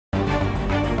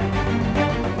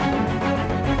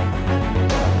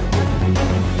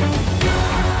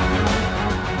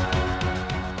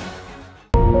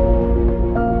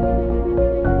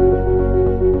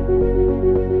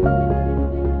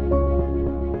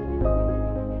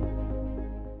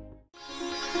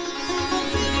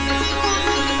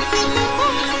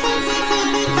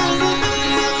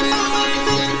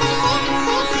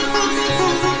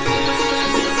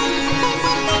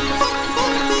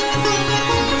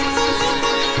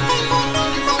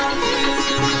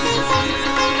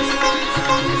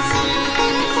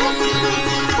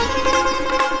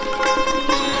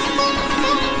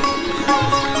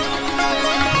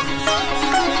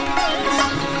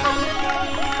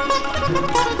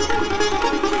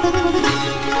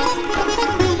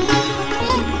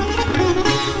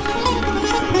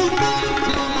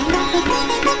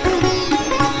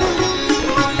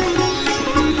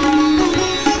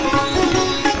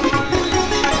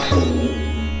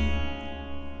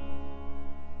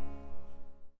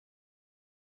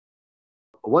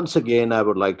Once again, I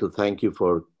would like to thank you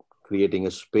for creating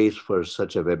a space for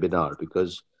such a webinar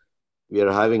because we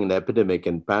are having an epidemic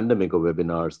and pandemic of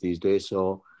webinars these days.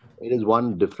 So it is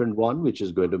one different one, which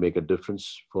is going to make a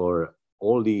difference for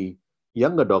all the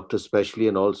younger doctors, especially,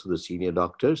 and also the senior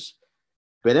doctors.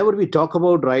 Whenever we talk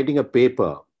about writing a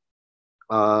paper,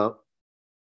 uh,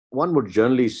 one would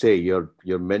generally say your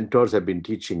mentors have been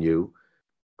teaching you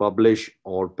publish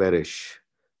or perish.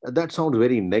 That sounds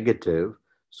very negative.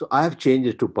 So I have changed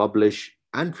it to publish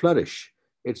and flourish.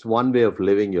 It's one way of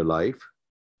living your life.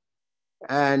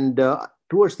 And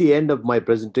towards the end of my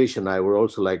presentation, I would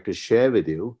also like to share with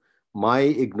you my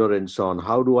ignorance on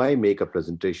how do I make a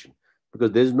presentation,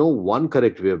 because there's no one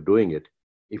correct way of doing it.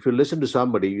 If you listen to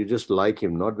somebody, you just like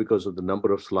him, not because of the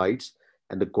number of slides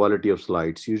and the quality of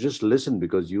slides. You just listen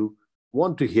because you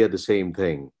want to hear the same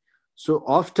thing. So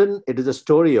often it is a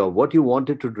story of what you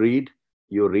wanted to read,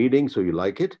 you're reading, so you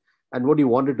like it, and what you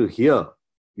wanted to hear,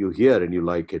 you hear and you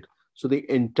like it. So the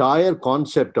entire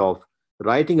concept of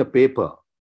writing a paper,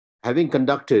 having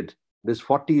conducted this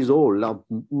 40 years old, now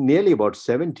nearly about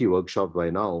 70 workshops by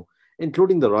now,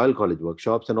 including the Royal College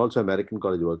workshops and also American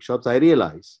College workshops, I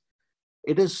realize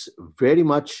it is very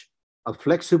much a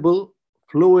flexible,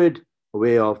 fluid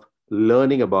way of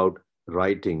learning about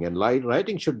writing. And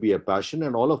writing should be a passion,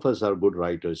 and all of us are good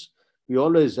writers. We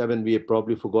always, I mean, we have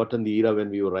probably forgotten the era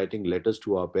when we were writing letters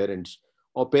to our parents,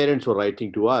 or parents were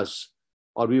writing to us,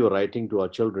 or we were writing to our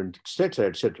children, etc.,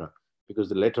 etc. Because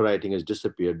the letter writing has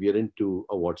disappeared. We are into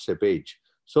a WhatsApp age.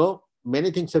 So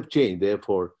many things have changed.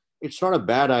 Therefore, it's not a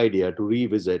bad idea to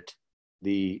revisit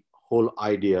the whole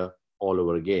idea all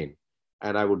over again.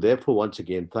 And I would therefore once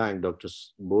again thank Dr.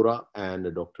 Bora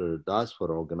and Dr. Das for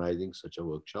organizing such a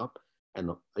workshop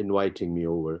and inviting me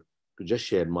over to just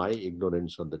share my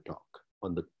ignorance on the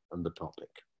topic.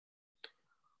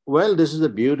 Well, this is a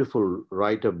beautiful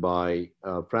write-up by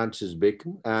Francis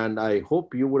Bacon, and I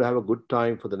hope you would have a good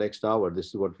time for the next hour. This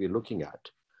is what we're looking at.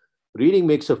 Reading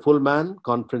makes a full man,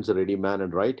 conference a ready man,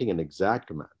 and writing an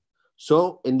exact man.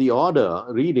 So in the order,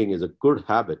 reading is a good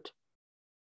habit.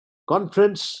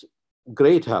 Conference,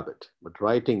 great habit, but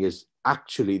writing is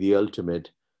actually the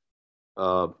ultimate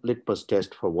litmus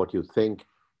test for what you think,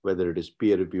 whether it is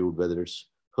peer-reviewed, whether it's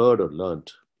heard or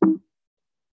learned.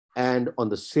 And on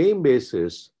the same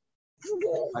basis,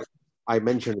 I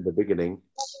mentioned in the beginning,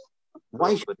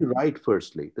 why should you write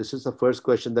firstly? This is the first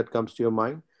question that comes to your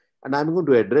mind. And I'm going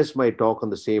to address my talk on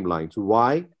the same lines.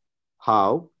 Why,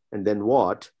 how, and then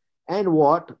what, and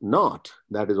what not.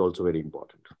 That is also very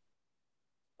important.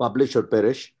 Publish or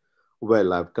perish.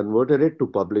 Well, I've converted it to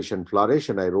publish and flourish,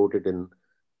 and I wrote it in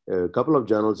a couple of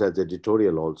journals as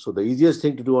editorial also. The easiest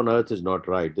thing to do on earth is not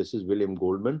write. This is William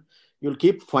Goldman. You'll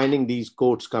keep finding these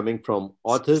quotes coming from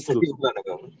authors. The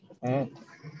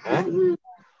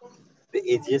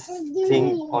easiest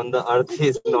thing on the earth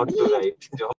is not to write.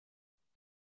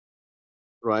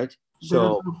 Right.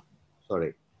 So,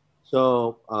 sorry.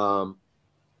 So,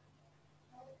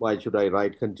 why should I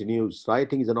write continues?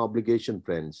 Writing is an obligation,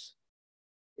 friends.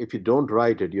 If you don't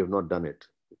write it, you have not done it.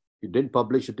 You didn't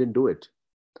publish, you didn't do it.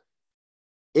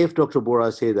 If Dr.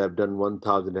 Bora says I've done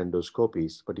 1,000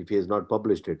 endoscopies, but if he has not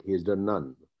published it, he has done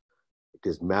none. It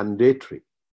is mandatory.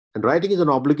 And writing is an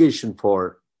obligation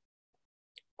for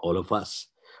all of us.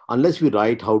 Unless we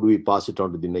write, how do we pass it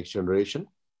on to the next generation?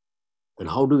 And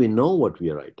how do we know what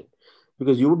we are writing?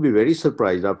 Because you would be very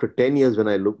surprised after 10 years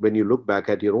when you look back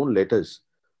at your own letters,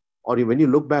 or when you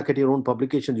look back at your own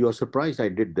publications, you are surprised, I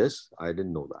did this, I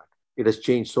didn't know that. It has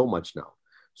changed so much now.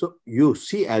 So you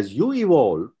see, as you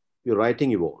evolve, your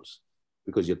writing evolves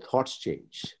because your thoughts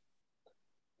change.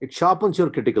 It sharpens your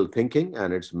critical thinking,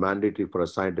 and it's mandatory for a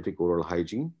scientific oral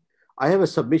hygiene. I have a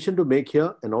submission to make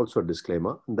here and also a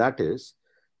disclaimer, and that is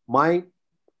my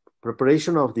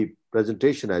preparation of the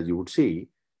presentation, as you would see,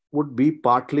 would be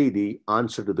partly the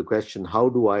answer to the question, how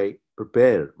do I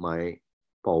prepare my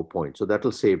PowerPoint? So that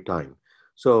will save time.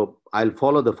 So I'll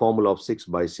follow the formula of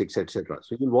 6x6, etc.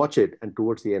 So you'll watch it, and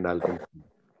towards the end, I'll continue.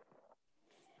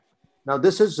 Now,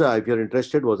 this is, if you're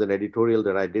interested, was an editorial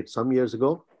that I did some years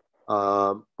ago,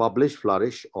 Publish,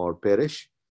 Flourish, or Perish.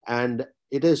 And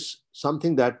it is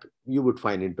something that you would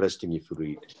find interesting if you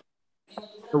read.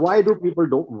 So why don't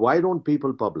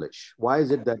people publish? Why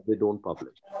is it that they don't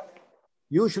publish?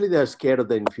 Usually they're scared of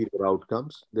the inferior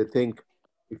outcomes. They think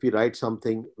If we write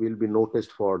something, we'll be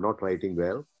noticed for not writing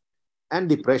well. And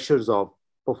the pressures of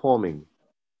performing.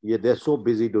 Yeah, they're so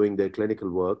busy doing their clinical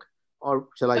work, or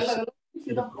shall I say,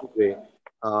 in a good way,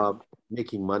 uh,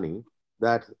 making money,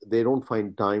 that they don't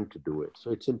find time to do it.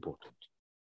 So it's important.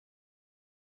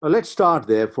 Now, let's start,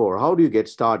 therefore. How do you get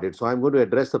started? So, I'm going to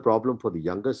address the problem for the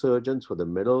younger surgeons, for the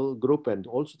middle group, and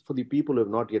also for the people who have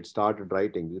not yet started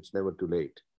writing. It's never too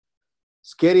late.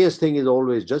 Scariest thing is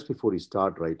always just before you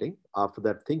start writing. After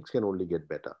that, things can only get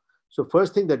better. So,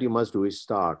 first thing that you must do is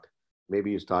start.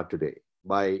 Maybe you start today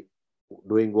by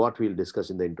doing what we'll discuss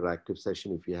in the interactive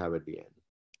session if you have at the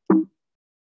end.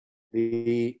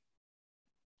 The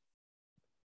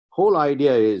whole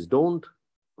idea is don't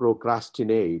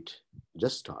procrastinate,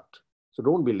 just start. So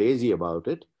don't be lazy about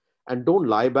it, and don't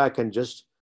lie back and just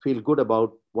feel good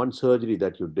about one surgery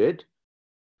that you did.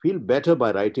 Feel better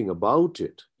by writing about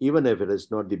it, even if it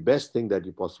is not the best thing that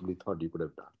you possibly thought you could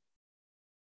have done.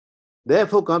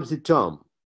 Therefore comes the term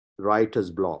writer's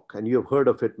block, and you have heard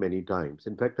of it many times.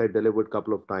 In fact, I delivered a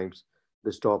couple of times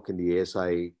this talk in the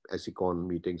ASI SECON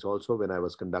meetings also when I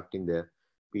was conducting their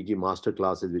PG master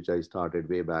classes, which I started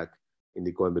way back in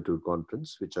the Coimbatore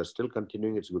conference, which are still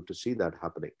continuing. It's good to see that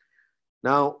happening.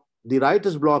 Now, the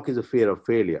writer's block is a fear of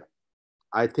failure.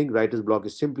 I think writer's block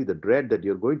is simply the dread that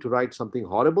you're going to write something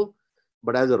horrible.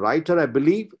 But as a writer, I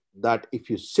believe that if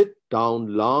you sit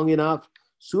down long enough,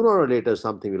 sooner or later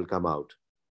something will come out.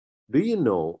 Do you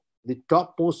know the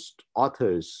topmost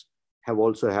authors have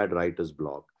also had writer's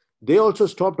block? They also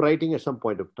stopped writing at some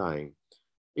point of time.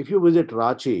 If you visit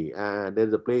Ranchi, and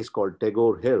there's a place called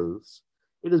Tagore Hills,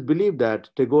 it is believed that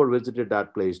Tagore visited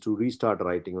that place to restart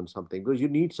writing on something because you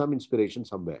need some inspiration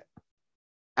somewhere.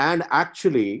 And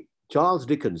actually, Charles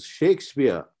Dickens,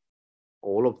 Shakespeare,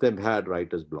 all of them had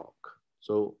writer's block.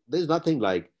 So there's nothing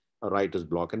like a writer's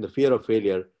block, and the fear of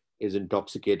failure is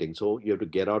intoxicating. So you have to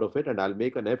get out of it, and I'll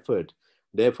make an effort.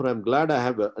 Therefore, I'm glad I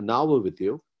have an hour with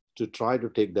you to try to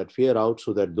take that fear out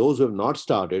so that those who have not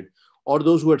started or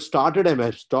those who had started and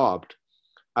have stopped,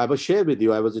 I will share with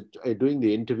you. I was doing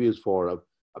the interviews for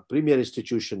a premier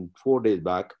institution 4 days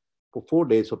back, for 4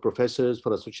 days for professors,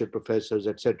 for associate professors,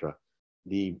 etc.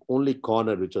 The only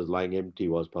corner which was lying empty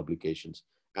was publications.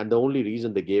 And the only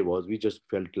reason they gave was we just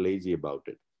felt lazy about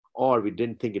it, or we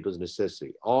didn't think it was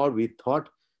necessary, or we thought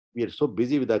we are so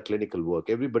busy with our clinical work.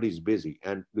 Everybody's busy.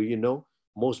 And do you know,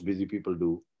 most busy people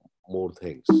do more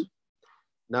things.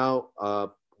 Now,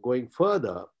 going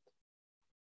further,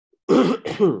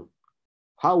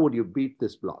 how would you beat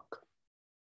this block?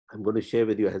 I'm going to share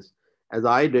with you as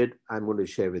I did, I'm going to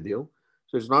share with you.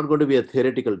 So it's not going to be a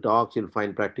theoretical talk. You'll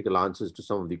find practical answers to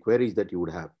some of the queries that you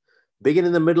would have. Begin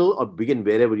in the middle or begin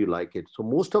wherever you like it. So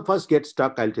most of us get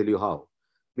stuck. I'll tell you how.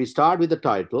 We start with the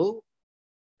title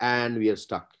and we are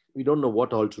stuck. We don't know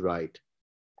what all to write.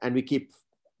 And we keep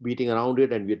beating around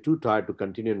it and we're too tired to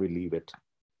continue and we leave it.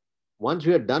 Once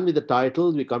we are done with the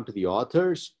titles, we come to the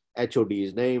authors,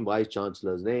 HOD's name, Vice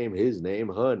Chancellor's name, his name,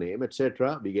 her name,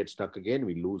 etc. We get stuck again,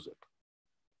 we lose it.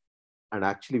 And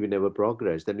actually we never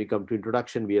progress. Then we come to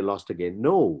introduction, we are lost again.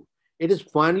 No, it is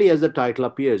finally as the title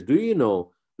appears. Do you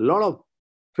know, a lot of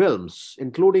films,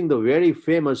 including the very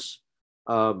famous,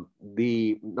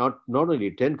 the not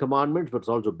only Ten Commandments, but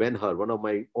also Ben-Hur, one of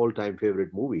my all-time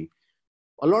favorite movie.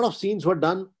 A lot of scenes were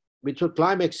done, which were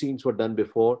climax scenes were done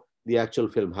before the actual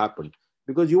film happened.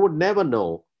 Because you would never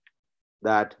know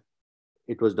that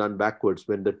it was done backwards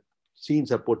when the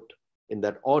scenes are put in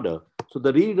that order. So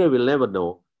the reader will never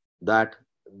know that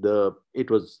it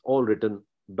was all written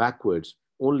backwards.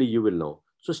 Only you will know.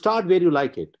 So start where you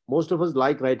like it. Most of us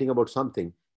like writing about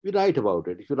something. We write about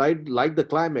it. If you like the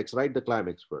climax, write the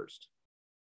climax first.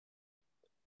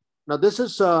 Now, this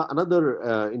is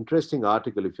another interesting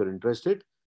article if you're interested.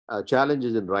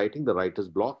 Challenges in writing, the writer's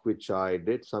block, which I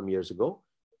did some years ago.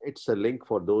 It's a link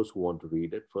for those who want to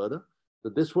read it further. So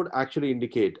this would actually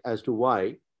indicate as to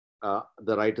why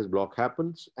the writer's block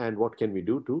happens and what can we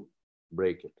do to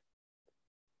break it.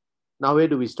 Now, where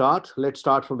do we start? Let's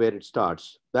start from where it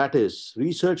starts. That is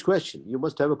research question. You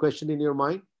must have a question in your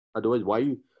mind. Otherwise,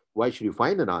 why should you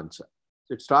find an answer?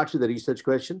 So it starts with a research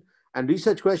question. And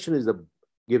research question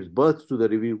gives birth to the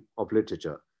review of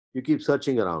literature. You keep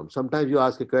searching around. Sometimes you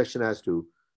ask a question as to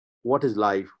what is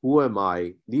life? Who am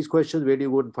I? These questions, where do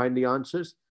you go and find the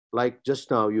answers? Like just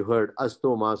now, you heard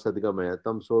Asto Ma Sadgamaya,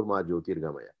 Tamsor Ma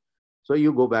Jyotirgamaya. So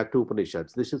you go back to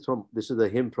Upanishads. This is a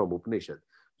hymn from Upanishad.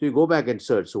 So you go back and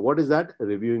search. So what is that? A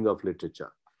reviewing of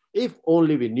literature. If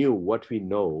only we knew what we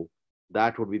know,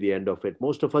 that would be the end of it.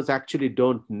 Most of us actually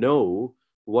don't know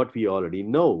what we already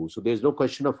know. So there's no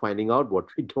question of finding out what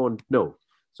we don't know.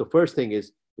 So first thing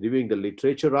is reviewing the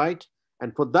literature, right?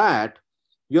 And for that,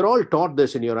 You're all taught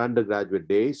this in your undergraduate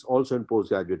days, also in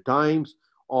postgraduate times,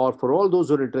 or for all those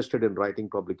who are interested in writing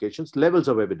publications, levels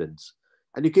of evidence.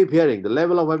 And you keep hearing the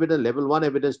level of evidence, level one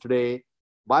evidence today,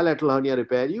 bilateral hernia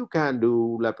repair, you can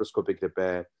do laparoscopic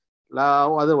repair,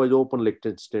 otherwise open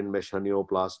Lichtenstein mesh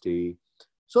hernioplasty.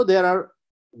 So there are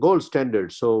gold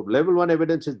standards. So level one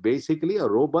evidence is basically a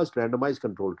robust randomized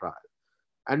control trial.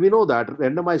 And we know that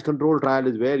randomized control trial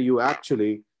is where you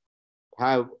actually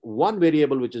have one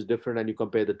variable which is different and you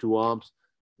compare the two arms.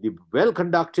 The well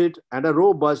conducted and a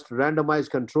robust randomized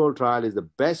control trial is the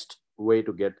best way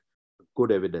to get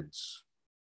good evidence.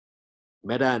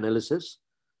 Meta analysis,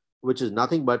 which is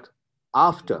nothing but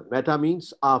after. Meta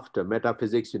means after.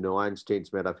 Metaphysics, you know,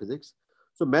 Einstein's metaphysics.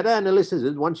 So meta analysis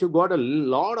is once you got a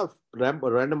lot of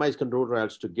randomized control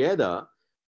trials together,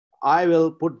 I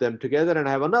will put them together and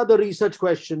have another research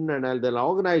question and I'll then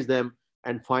organize them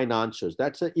and find answers.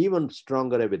 That's an even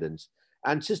stronger evidence.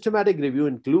 And systematic review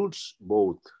includes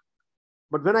both.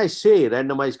 But when I say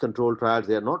randomized control trials,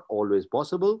 they are not always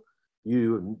possible.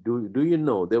 Do you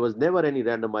know there was never any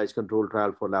randomized control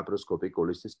trial for laparoscopic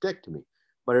cholecystectomy,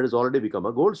 but it has already become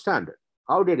a gold standard.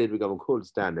 How did it become a gold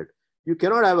standard? You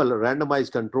cannot have a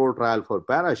randomized control trial for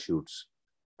parachutes.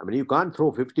 I mean, you can't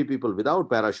throw 50 people without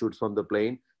parachutes from the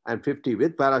plane and 50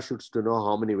 with parachutes to know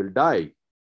how many will die.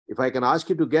 If I can ask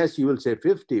you to guess, you will say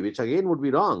 50, which again would be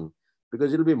wrong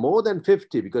because it will be more than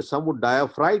 50 because some would die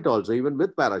of fright also, even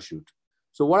with parachute.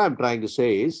 So what I'm trying to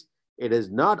say is it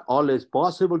is not always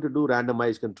possible to do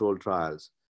randomized control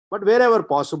trials, but wherever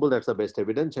possible, that's the best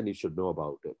evidence and you should know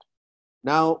about it.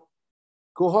 Now,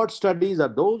 cohort studies are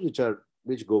those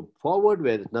which go forward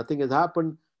where nothing has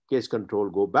happened. Case control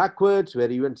go backwards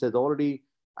where events has already,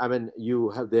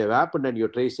 they have happened and you're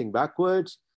tracing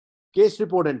backwards. Case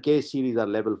report and case series are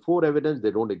level 4 evidence.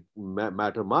 They don't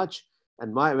matter much.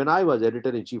 And when I was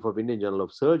editor-in-chief of Indian Journal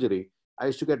of Surgery, I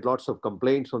used to get lots of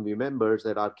complaints from the members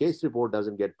that our case report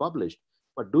doesn't get published.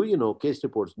 But do you know case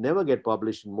reports never get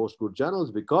published in most good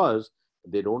journals because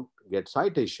they don't get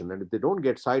citation. And if they don't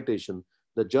get citation,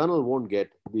 the journal won't get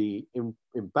the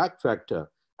impact factor.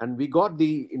 And we got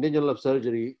the Indian Journal of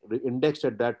Surgery indexed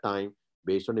at that time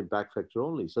based on impact factor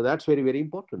only. So that's very, very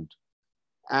important.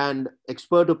 And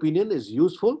expert opinion is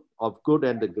useful of good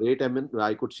and the great.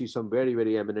 I could see some very,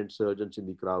 very eminent surgeons in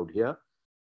the crowd here.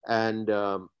 And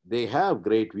they have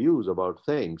great views about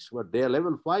things, but they are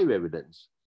level 5 evidence.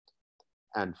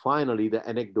 And finally, the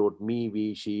anecdote, me,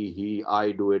 we, she, he,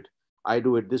 I do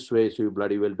it this way, so you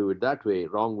bloody well do it that way.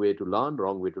 Wrong way to learn,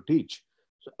 wrong way to teach.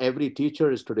 So every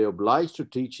teacher is today obliged to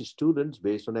teach his students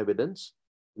based on evidence.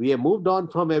 We have moved on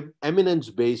from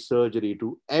eminence-based surgery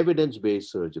to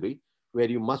evidence-based surgery, where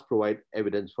you must provide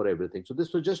evidence for everything. So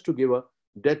this was just to give a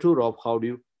detour of how do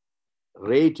you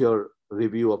rate your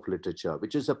review of literature,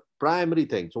 which is a primary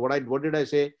thing. So what did I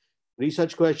say?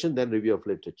 Research question, then review of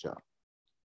literature.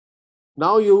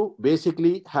 Now you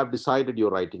basically have decided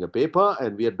you're writing a paper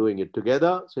and we are doing it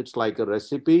together. So it's like a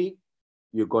recipe.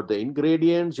 You got the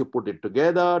ingredients, you put it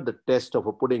together. The test of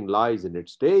a pudding lies in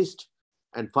its taste.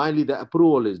 And finally, the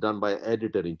approval is done by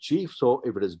editor-in-chief. So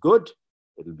if it is good,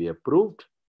 it will be approved.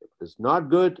 If it is not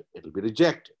good, it will be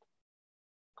rejected.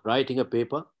 Writing a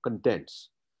paper, contents.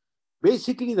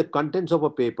 Basically, the contents of a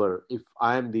paper,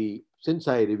 since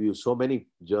I review so many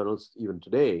journals even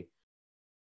today,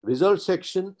 results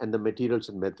section and the materials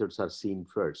and methods are seen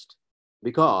first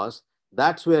because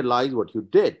that's where lies what you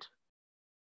did.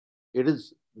 It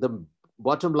is the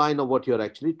bottom line of what you're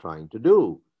actually trying to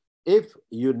do. If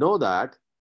you know that,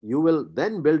 you will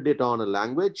then build it on a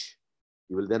language.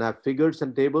 You will then have figures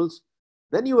and tables.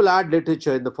 Then you will add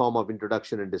literature in the form of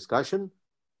introduction and discussion.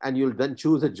 And you'll then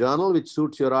choose a journal which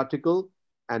suits your article.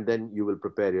 And then you will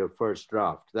prepare your first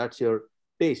draft. That's your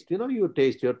taste. You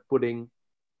taste your pudding.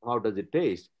 How does it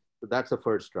taste? So that's the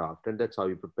first draft. And that's how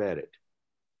you prepare it.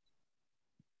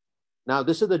 Now,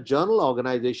 this is the journal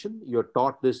organization. You're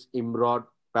taught this IMROD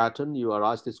pattern. You are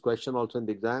asked this question also in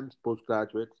the exams,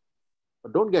 postgraduates.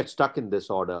 But don't get stuck in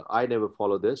this order. I never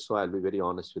follow this, so I'll be very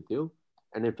honest with you.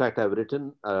 And in fact, I've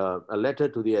written a letter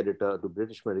to the editor to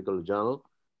British Medical Journal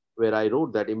where I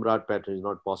wrote that IMROD pattern is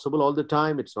not possible all the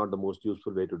time. It's not the most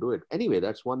useful way to do it. Anyway,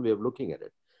 that's one way of looking at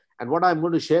it. And what I'm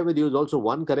going to share with you is also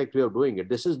one correct way of doing it.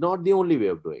 This is not the only way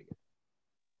of doing it.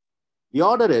 The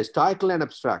order is title and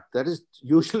abstract. That is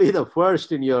usually the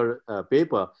first in your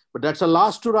paper, but that's the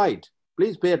last to write.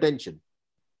 Please pay attention.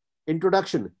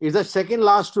 Introduction is the second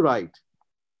last to write.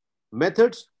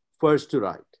 Methods, first to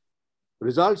write.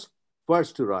 Results,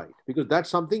 first to write, because that's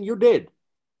something you did.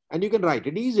 And you can write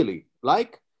it easily.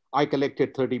 Like, I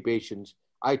collected 30 patients.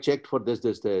 I checked for this.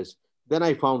 Then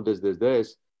I found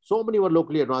this. So many were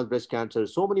locally advanced breast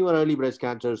cancers. So many were early breast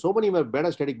cancers. So many were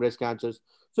metastatic breast cancers.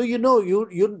 So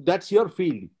you that's your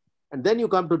field. And then you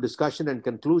come to discussion and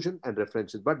conclusion and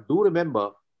references. But do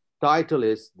remember, title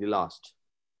is the last.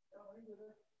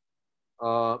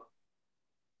 Uh,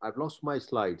 I've lost my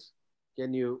slides.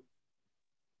 Can you?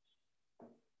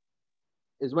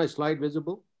 Is my slide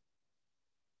visible?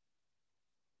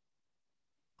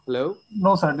 Hello?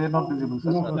 No, sir, they're not visible,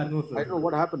 sir. No, sir. No, I don't sir. know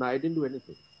what happened. I didn't do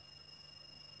anything.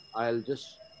 I'll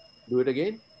just do it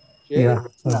again. Yeah,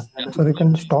 Sharing. yeah. So you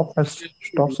can stop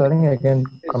sharing again,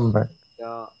 come Yes. back.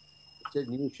 It says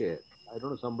new share. I don't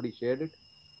know. Somebody shared it.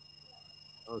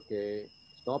 Okay.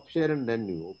 Stop share and then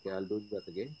new. Okay, I'll do that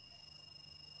again.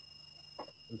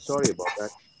 I'm sorry about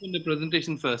that. In the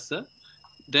presentation first, sir.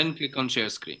 Then click on share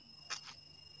screen.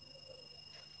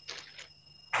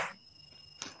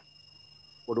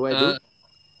 What do I do?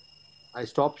 I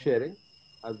stop sharing.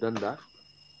 I've done that.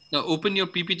 Now open your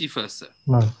PPT first, sir.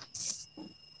 No.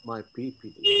 My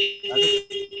PPT.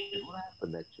 What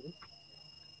happened actually?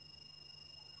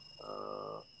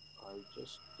 I'll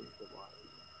just take a while.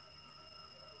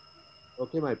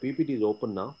 Okay, my PPT is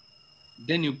open now.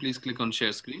 Then you please click on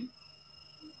share screen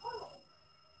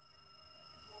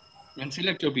and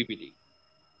select your PPT.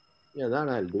 Yeah, that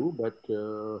I'll do. But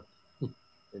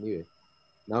anyway,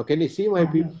 now can you see my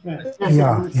PPT?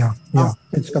 Yeah.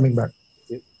 It's coming back.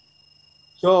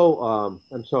 So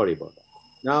I'm sorry about that.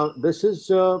 Now this is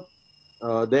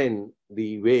then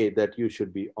the way that you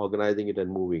should be organizing it and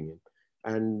moving it.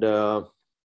 And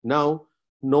now,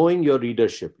 knowing your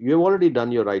readership, you have already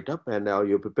done your write up and now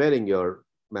you're preparing your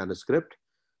manuscript.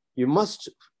 You must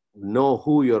know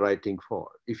who you're writing for.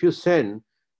 If you send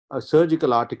a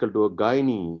surgical article to a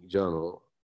gynae journal,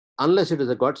 unless it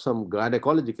has got some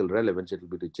gynecological relevance, it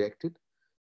will be rejected.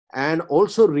 And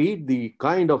also read the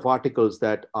kind of articles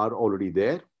that are already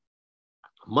there.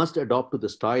 Must adopt to the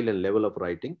style and level of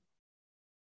writing,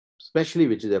 especially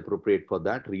which is appropriate for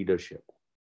that readership.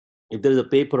 If there is a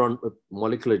paper on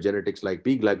molecular genetics like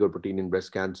P glycoprotein in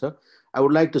breast cancer, I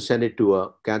would like to send it to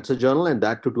a cancer journal and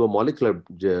that to a molecular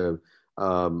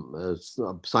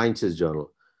sciences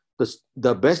journal.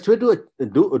 The best way to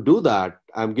do that,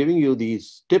 I'm giving you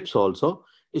these tips also,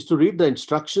 is to read the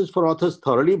instructions for authors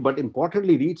thoroughly, but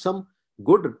importantly, read some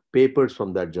good papers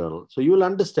from that journal. So you will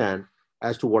understand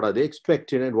as to what are they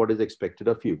expected and what is expected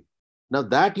of you. Now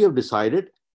that you have decided,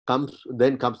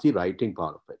 then comes the writing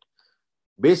part of it.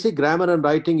 Basic grammar and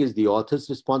writing is the author's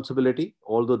responsibility,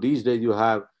 although these days you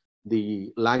have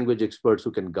the language experts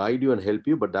who can guide you and help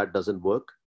you, but that doesn't work.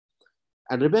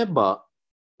 And remember,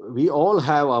 we all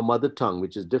have our mother tongue,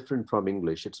 which is different from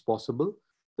English. It's possible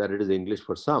that it is English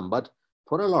for some, but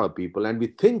for a lot of people, and we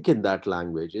think in that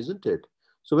language, isn't it?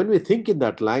 So when we think in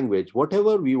that language,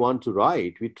 whatever we want to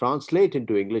write, we translate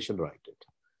into English and write it.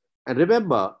 And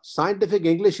remember, scientific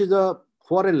English is a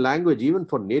foreign language, even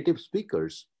for native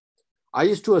speakers. I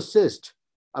used to assist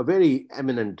a very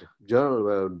eminent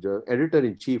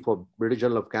editor-in-chief of British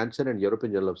Journal of Cancer and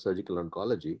European Journal of Surgical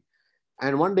Oncology.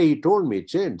 And one day he told me,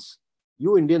 Chins,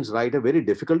 you Indians write a very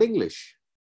difficult English.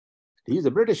 He's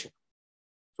a British.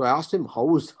 So I asked him,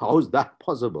 how is that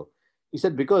possible? He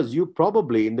said, because you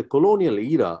probably in the colonial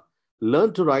era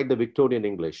learned to write the Victorian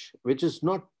English, which is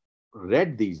not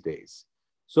read these days.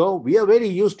 So we are very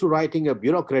used to writing a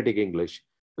bureaucratic English,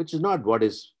 which is not what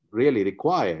is really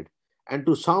required. And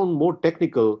to sound more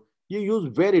technical, you use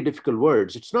very difficult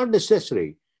words. It's not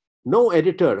necessary. No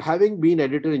editor, having been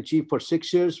editor-in-chief for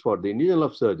 6 years for the Indian Journal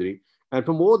of Surgery and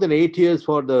for more than 8 years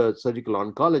for the Surgical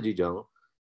Oncology Journal,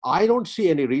 I don't see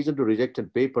any reason to reject a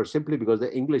paper simply because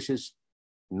the English is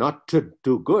not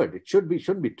too good. It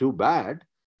shouldn't be too bad.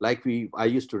 Like I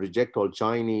used to reject all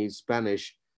Chinese,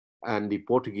 Spanish, and the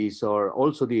Portuguese, or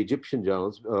also the Egyptian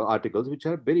journals articles, which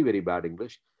are very, very bad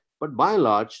English. But by and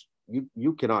large,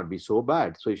 you cannot be so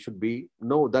bad. So it should be,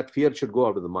 no, that fear should go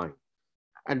out of the mind.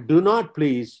 And do not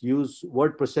please use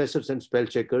word processors and spell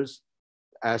checkers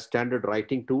as standard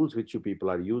writing tools, which you people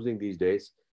are using these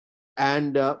days.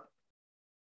 And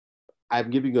I'm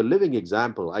giving you a living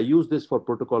example. I use this for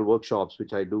protocol workshops,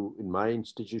 which I do in my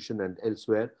institution and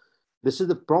elsewhere. This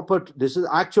is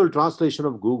actual translation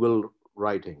of Google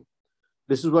writing.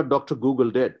 This is what Dr. Google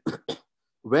did.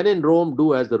 When in Rome,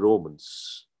 do as the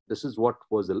Romans. This is what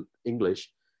was the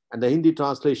English. And the Hindi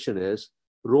translation is,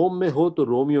 Rome mein ho to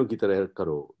Romeo ki tarah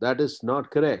karo. That is not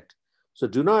correct. So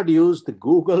do not use the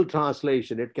Google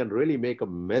translation. It can really make a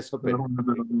mess of it.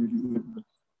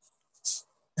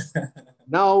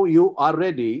 Now you are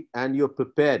ready and you've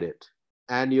prepared it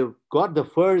and you've got the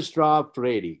first draft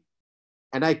ready.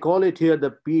 And I call it here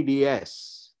the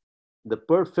PDS, the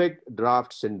perfect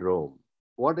draft syndrome.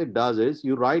 what it does is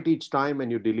you write each time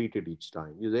and you delete it each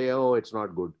time. You say, oh, it's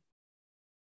not good.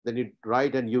 Then you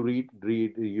write and you read,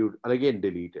 you again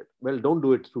delete it. Well, don't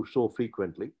do it so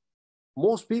frequently.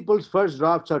 Most people's first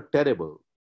drafts are terrible.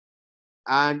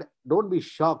 And don't be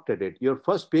shocked at it. Your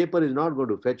first paper is not going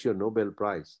to fetch your Nobel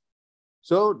Prize.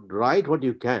 So write what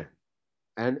you can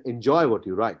and enjoy what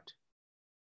you write.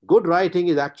 Good writing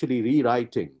is actually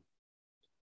rewriting.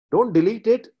 Don't delete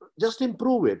it, just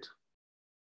improve it.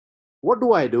 What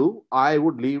do? I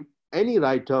would leave any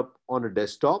write up on a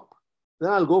desktop.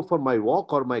 Then I'll go for my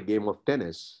walk or my game of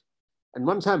tennis. And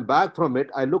once I'm back from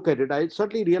it, I look at it, I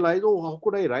suddenly realize, oh, how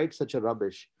could I write such a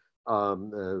rubbish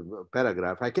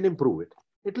paragraph? I can improve it.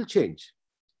 It'll change.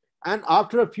 And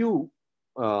after a few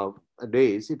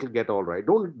days, it'll get all right.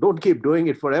 Don't keep doing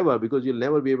it forever because you'll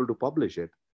never be able to publish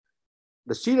it.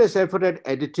 The serious effort at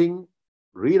editing,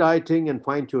 rewriting, and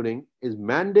fine tuning is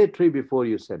mandatory before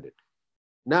you send it.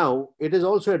 Now, it is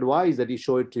also advised that you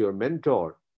show it to your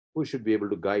mentor, who should be able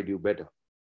to guide you better.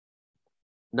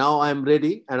 Now I'm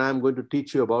ready and I'm going to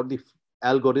teach you about the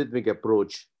algorithmic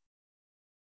approach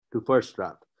to first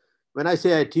draft. When I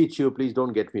say I teach you, please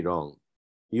don't get me wrong.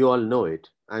 You all know it.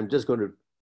 I'm just going to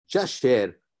just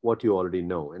share what you already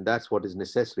know, and that's what is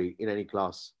necessary in any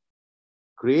class.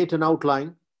 Create an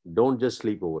outline. Don't just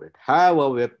sleep over it. Have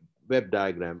a web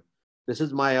diagram. This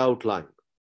is my outline.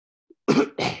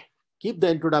 Keep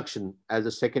the introduction as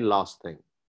the second last thing.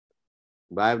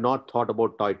 I have not thought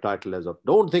about title as of.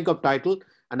 Don't think of title,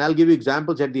 and I'll give you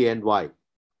examples at the end why.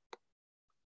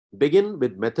 Begin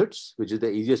with methods, which is the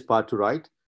easiest part to write,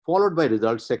 followed by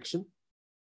results section.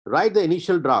 Write the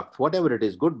initial draft, whatever it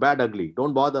is, good, bad, ugly.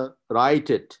 Don't bother.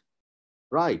 Write it.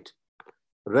 Write.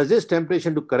 Resist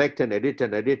temptation to correct and edit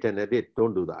and edit and edit.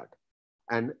 Don't do that.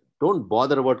 And don't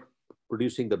bother about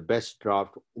producing the best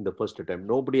draft in the first attempt.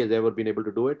 Nobody has ever been able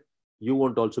to do it. You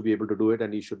won't also be able to do it,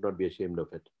 and you should not be ashamed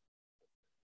of it.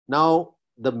 Now,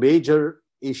 the major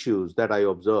issues that I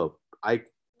observe, I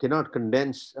cannot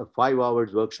condense a 5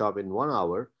 hours workshop in 1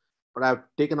 hour, but I've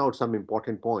taken out some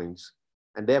important points,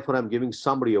 and therefore I'm giving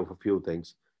summary of a few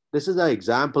things. This is an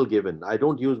example given. I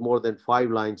don't use more than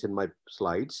 5 lines in my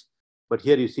slides, but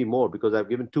here you see more because I've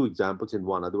given 2 examples in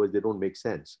one, otherwise they don't make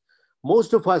sense.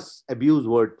 Most of us abuse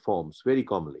word forms very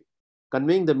commonly,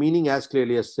 conveying the meaning as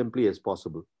clearly as simply as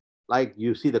possible. Like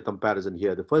you see the comparison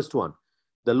here. The first one,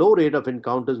 the low rate of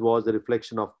encounters was the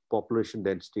reflection of population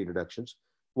density reductions,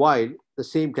 while the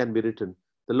same can be written,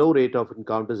 the low rate of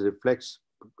encounters reflects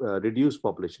reduced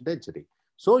population density.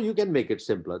 So you can make it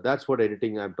simpler. That's what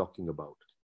editing I'm talking about.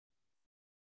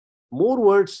 More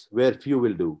words where few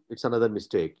will do. It's another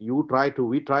mistake. We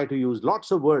try to use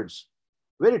lots of words,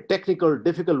 very technical,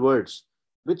 difficult words,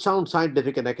 which sound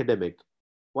scientific and academic,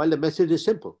 while the message is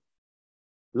simple.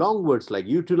 Long words like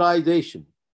utilization,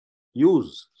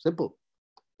 use, simple.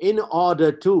 In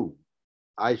order to,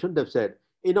 I shouldn't have said,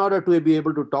 in order to be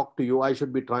able to talk to you, I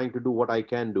should be trying to do what I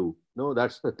can do. No,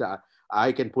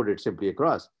 I can put it simply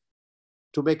across.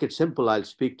 To make it simple, I'll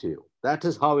speak to you. That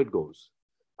is how it goes.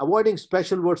 Avoiding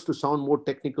special words to sound more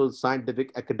technical,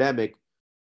 scientific, academic,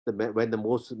 when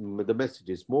the message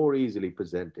is more easily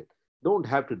presented. Don't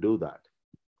have to do that.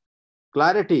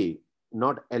 Clarity,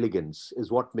 not elegance,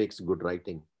 is what makes good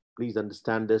writing. Please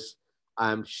understand this.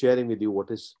 I am sharing with you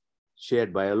what is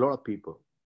shared by a lot of people.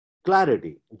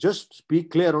 Clarity, just be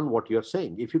clear on what you're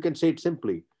saying. If you can say it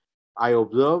simply, I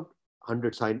observed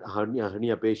 100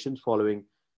 hernia patients following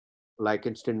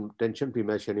lichen tension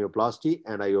premesh hernioplasty,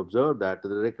 and I observed that the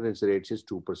recurrence rates is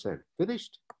 2%.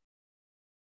 Finished.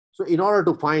 So in order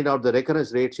to find out the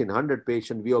recurrence rates in 100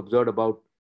 patients, we observed the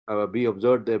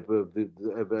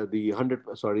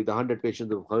 100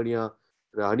 patients of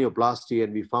hernioplasty,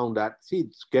 and we found that, see,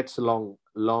 it gets a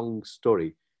long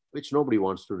story, which nobody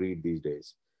wants to read these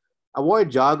days.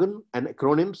 Avoid jargon and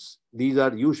acronyms. These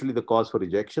are usually the cause for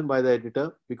rejection by the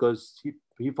editor because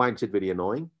he finds it very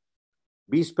annoying.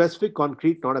 Be specific,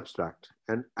 concrete, not abstract.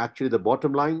 And actually the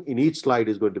bottom line in each slide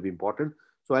is going to be important.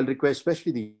 So I'll request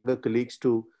especially the younger colleagues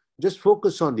to just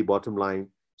focus on the bottom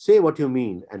line, say what you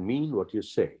mean and mean what you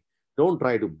say. Don't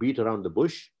try to beat around the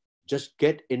bush, just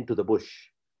get into the bush.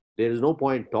 There is no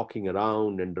point talking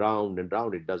around and round and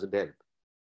round, it doesn't help.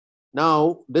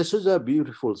 Now, this is a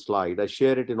beautiful slide. I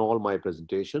share it in all my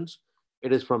presentations.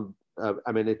 It is from,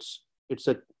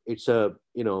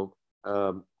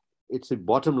 it's a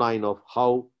bottom line of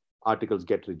how articles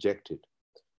get rejected.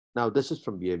 Now, this is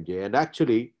from BMJ, and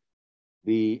actually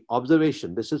the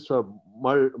observation, this is from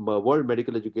World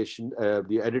Medical Education,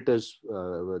 the Editors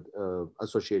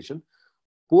Association.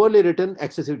 Poorly written,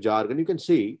 excessive jargon. You can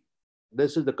see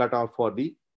this is the cutoff for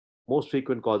the most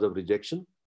frequent cause of rejection.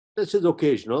 This is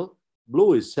occasional.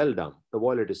 Blue is seldom. The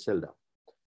violet is seldom.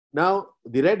 Now,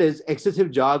 the red is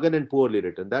excessive jargon and poorly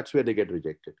written. That's where they get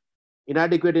rejected.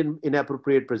 Inadequate and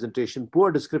inappropriate presentation,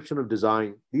 poor description of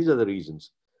design. These are the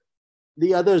reasons.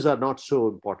 The others are not so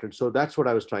important. So that's what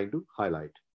I was trying to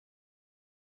highlight.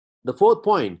 The fourth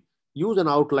point, use an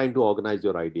outline to organize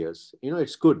your ideas.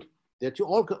 It's good that you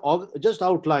all just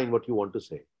outline what you want to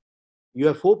say. You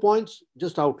have 4 points,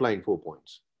 just outline 4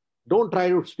 points. Don't try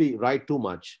to write too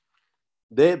much.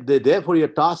 Therefore, your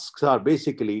tasks are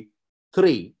basically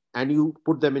 3, and you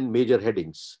put them in major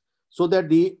headings so that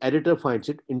the editor finds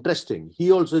it interesting.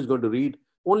 He also is going to read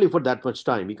only for that much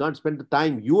time. He can't spend the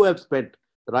time you have spent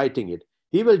writing it.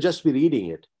 He will just be reading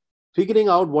it. Figuring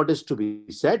out what is to be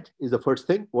said is the first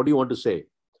thing. What do you want to say?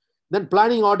 Then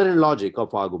planning, order, and logic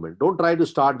of argument. Don't try to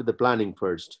start with the planning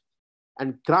first.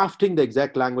 And crafting the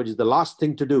exact language is the last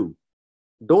thing to do.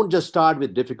 Don't just start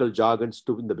with difficult jargons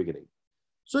in the beginning.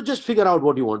 So just figure out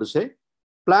what you want to say,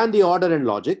 plan the order and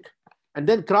logic, and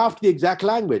then craft the exact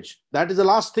language. That is the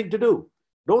last thing to do.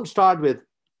 Don't start with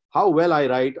how well I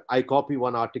write. I copy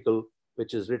one article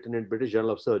which is written in British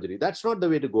Journal of Surgery. That's not the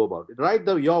way to go about it. Write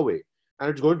your way, and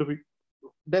it's going to be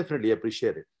definitely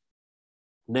appreciated.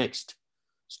 Next,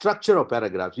 structure of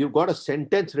paragraphs. You've got a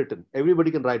sentence written.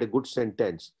 Everybody can write a good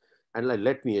sentence. And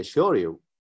let me assure you,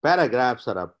 paragraphs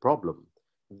are a problem.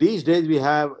 These days we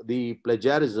have the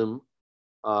plagiarism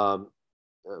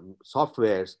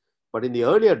softwares, but in the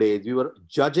earlier days, we were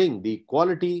judging the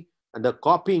quality and the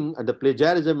copying and the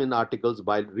plagiarism in articles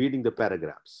by reading the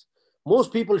paragraphs.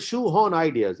 Most people shoehorn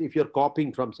ideas. If you're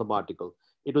copying from some article,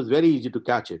 it was very easy to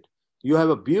catch it. You have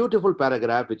a beautiful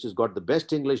paragraph which has got the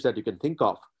best English that you can think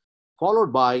of,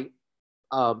 followed by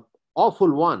an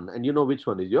awful one, and you know which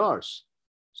one is yours.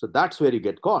 So that's where you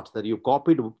get caught, that you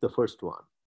copied the first one.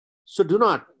 So do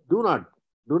not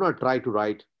try to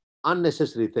write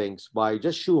unnecessary things by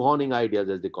just shoehorning ideas,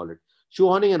 as they call it.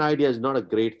 Shoehorning an idea is not a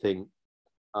great thing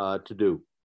to do.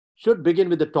 Should begin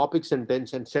with the topic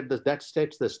sentence and that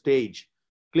sets the stage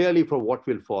clearly for what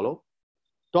will follow.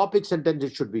 Topic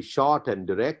sentences should be short and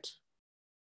direct.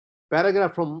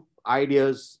 Paragraph from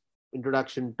ideas,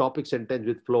 introduction, topic sentence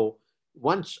with flow.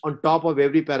 Once on top of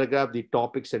every paragraph, the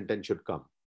topic sentence should come.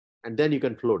 And then you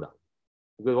can flow down.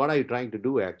 Because what are you trying to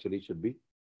do actually should be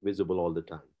visible all the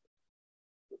time.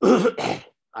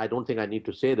 I don't think I need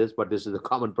to say this, but this is a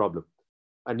common problem.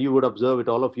 And you would observe it,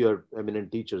 all of your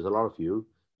eminent teachers, a lot of you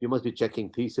must be checking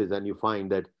thesis, and you find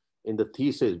that in the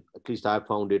thesis, at least I've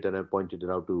found it and I've pointed it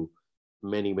out to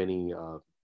many,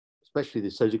 especially the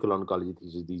surgical oncology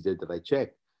thesis these days that I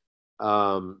check,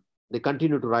 they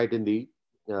continue to write in the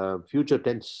future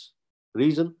tense.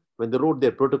 Reason, when they wrote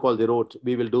their protocol, they wrote,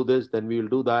 we will do this, then we will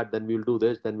do that, then we will do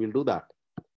this, then we'll do that.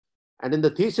 And in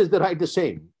the thesis, they write the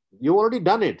same. You've already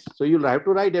done it. So you'll have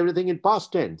to write everything in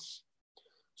past tense.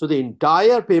 So the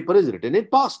entire paper is written in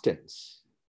past tense.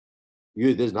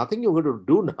 There's nothing you're going to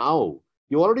do now.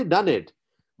 You've already done it.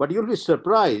 But you'll be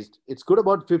surprised. It's good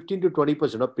about 15 to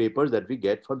 20% of papers that we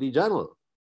get for the journal.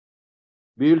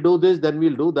 We will do this, then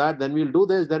we'll do that, then we'll do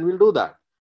this, then we'll do that.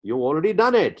 You've already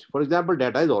done it. For example,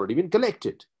 data has already been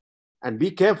collected. And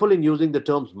be careful in using the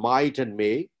terms might and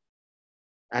may,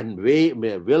 and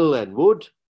will and would.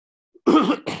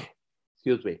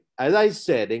 Excuse me. As I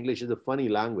said, English is a funny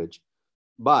language,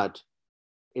 but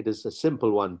it is a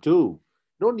simple one too.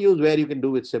 Don't use where you can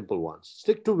do with simple ones.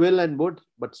 Stick to will and would,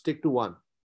 but stick to one.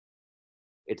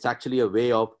 It's actually a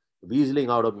way of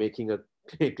weaseling out of making a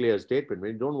clear statement.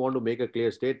 When you don't want to make a clear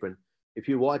statement, if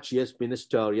you watch Yes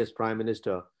Minister, Yes Prime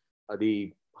Minister,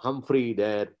 the Humphrey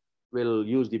there will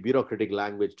use the bureaucratic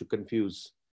language to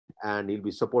confuse, and he'll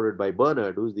be supported by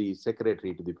Bernard, who's the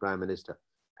secretary to the Prime Minister.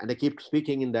 And they keep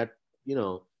speaking in that,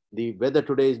 the weather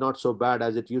today is not so bad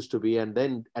as it used to be. And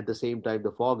then at the same time,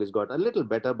 the fog has got a little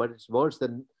better, but it's worse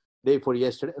than day before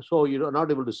yesterday. So you're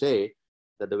not able to say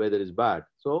that the weather is bad.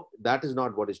 So that is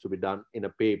not what is to be done in a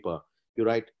paper. You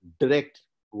write direct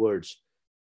words.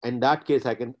 In that case,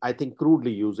 I think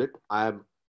crudely use it. I'm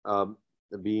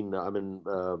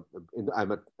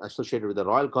associated with the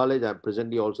Royal College. I'm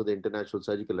presently also the International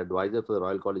Surgical Advisor for the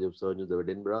Royal College of Surgeons of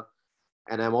Edinburgh.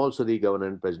 And I'm also the governor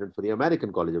and president for the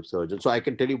American College of Surgeons. So I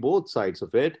can tell you both sides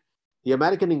of it. The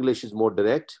American English is more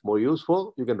direct, more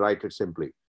useful. You can write it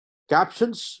simply.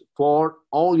 Captions for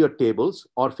all your tables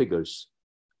or figures.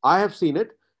 I have seen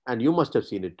it, and you must have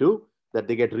seen it too, that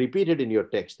they get repeated in your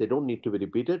text. They don't need to be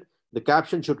repeated. The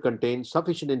caption should contain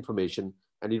sufficient information,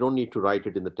 and you don't need to write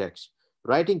it in the text.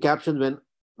 Writing captions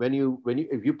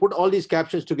if you put all these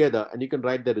captions together, and you can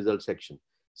write the result section.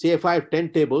 Say if I have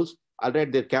 10 tables, I'll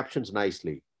write their captions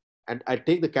nicely. And I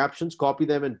take the captions, copy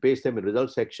them, and paste them in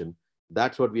result section.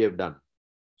 That's what we have done.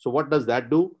 So what does that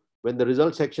do? When the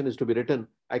result section is to be written,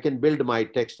 I can build my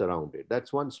text around it.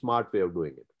 That's one smart way of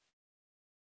doing it.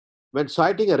 When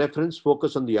citing a reference,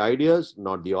 focus on the ideas,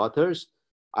 not the authors.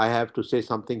 I have to say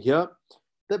something here.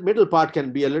 The middle part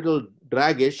can be a little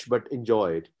draggish, but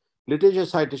enjoy it. Literature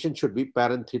citation should be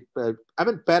parenthetical.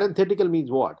 Parenthetical means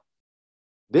what?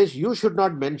 This you should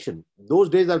not mention. Those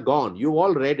days are gone. You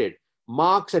all read it.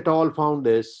 Marx et al. Found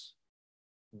this.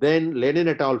 Then Lenin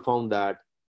et al. Found that.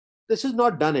 This is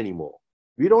not done anymore.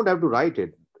 We don't have to write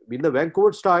it. In the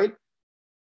Vancouver style,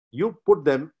 you put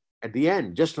them at the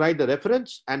end. Just write the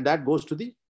reference and that goes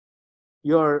to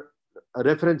your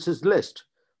references list.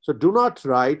 So do not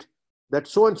write that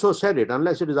so-and-so said it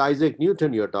unless it is Isaac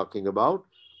Newton you're talking about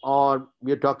or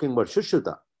we're talking about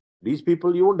Shushruta. These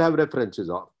people you won't have references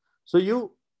of. So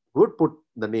you would put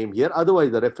the name here.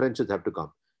 Otherwise, the references have to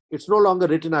come. It's no longer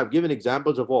written. I've given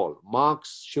examples of all.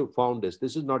 Marx found this.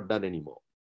 This is not done anymore.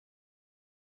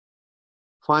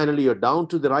 Finally, you're down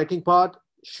to the writing part.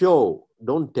 Show,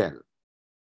 don't tell.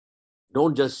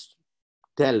 Don't just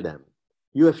tell them.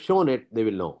 You have shown it, they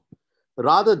will know.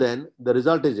 Rather than the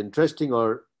result is interesting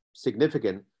or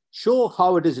significant, show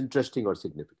how it is interesting or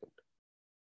significant.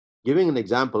 Giving an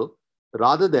example,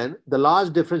 rather than the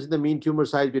large difference in the mean tumor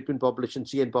size between population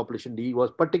C and population D was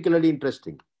particularly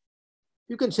interesting.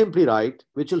 You can simply write,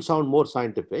 which will sound more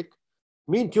scientific,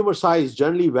 mean tumor size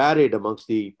generally varied amongst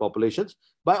the populations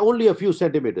by only a few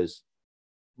centimeters,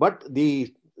 but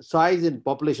the size in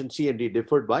population C and D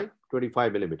differed by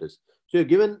 25 millimeters. So you're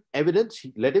given evidence,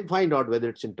 let him find out whether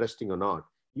it's interesting or not.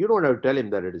 You don't have to tell him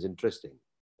that it is interesting.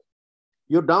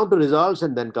 You're down to results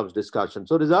and then comes discussion.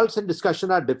 So results and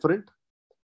discussion are different.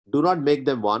 Do not make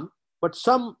them one, but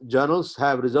some journals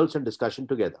have results and discussion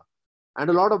together. And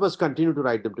a lot of us continue to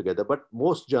write them together, but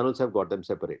most journals have got them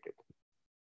separated.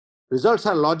 Results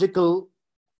are logical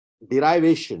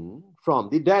derivation from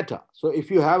the data. So if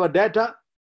you have a data,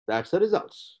 that's the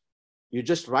results. You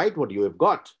just write what you have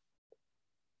got.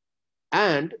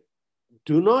 And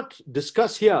do not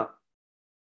discuss here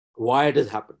why it has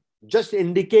happened. Just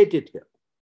indicate it here.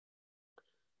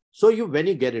 So when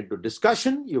you get into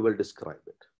discussion, you will describe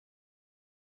it.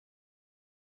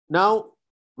 Now,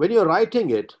 when you're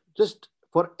writing it, just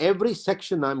for every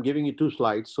section, I'm giving you 2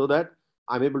 slides so that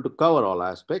I'm able to cover all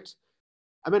aspects.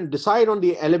 Decide on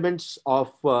the elements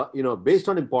of, based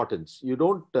on importance. You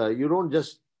don't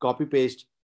just copy paste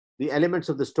the elements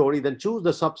of the story, then choose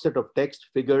the subset of text,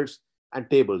 figures, and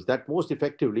tables that most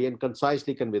effectively and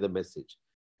concisely convey the message.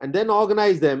 And then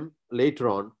organize them later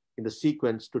on in the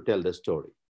sequence to tell the story.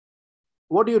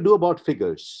 What do you do about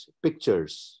figures,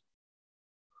 pictures?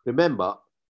 Remember,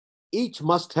 each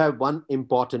must have one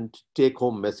important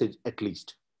take-home message at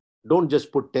least. Don't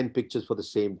just put 10 pictures for the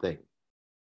same thing.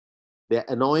 They're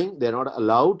annoying, they're not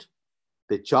allowed,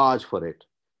 they charge for it.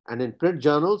 And in print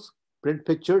journals, print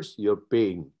pictures, you're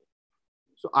paying.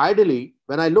 So ideally,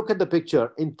 when I look at the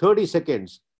picture, in 30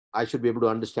 seconds, I should be able to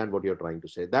understand what you're trying to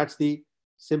say. That's the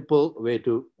simple way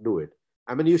to do it.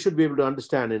 You should be able to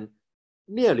understand in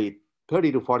nearly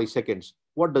 30 to 40 seconds,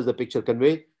 what does the picture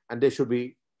convey? And there should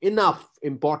be enough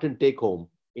important take home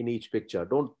in each picture.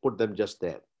 Don't put them just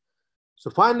there. So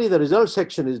finally, the results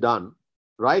section is done.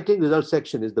 Writing results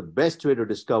section is the best way to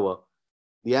discover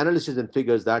the analysis and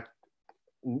figures that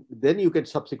then you can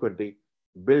subsequently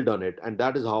build on it. And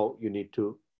that is how you need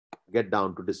to get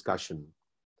down to discussion.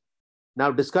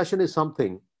 Now, discussion is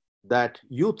something that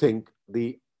you think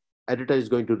the editor is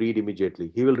going to read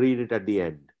immediately. He will read it at the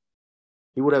end.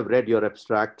 He would have read your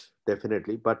abstract,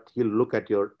 definitely, but he'll look at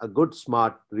a good,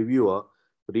 smart reviewer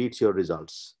reads your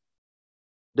results.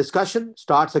 Discussion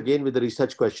starts again with the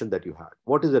research question that you had.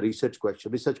 What is a research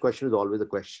question? Research question is always a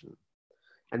question.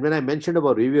 And when I mentioned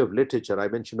about review of literature, I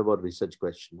mentioned about research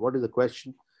question. What is the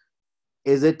question?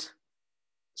 Is it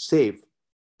safe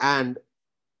and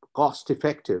cost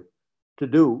effective to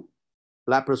do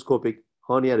laparoscopic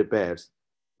hernia repairs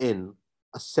in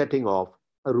a setting of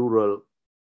a rural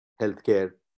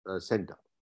healthcare center?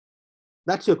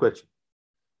 That's your question.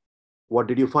 What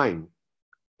did you find?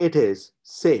 It is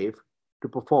safe to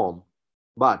perform,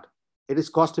 but it is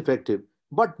cost effective,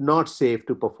 but not safe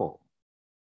to perform.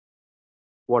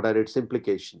 What are its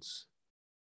implications?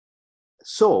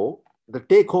 So the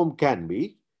take home can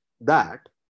be that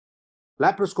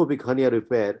laparoscopic hernia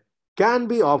repair can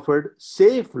be offered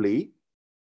safely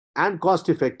and cost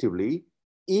effectively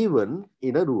even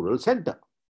in a rural center.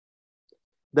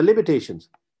 The limitations.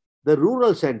 The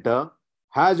rural center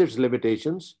has its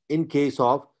limitations in case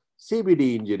of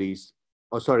CBD injuries,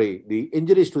 the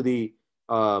injuries to the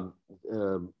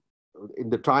in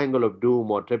the triangle of doom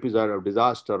or trapezoid of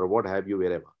disaster or what have you,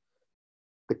 wherever.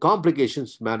 The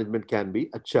complications management can be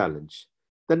a challenge.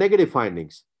 The negative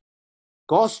findings.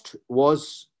 Cost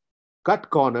was cut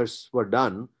corners were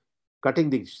done, cutting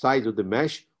the size of the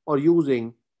mesh or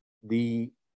using the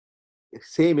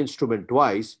same instrument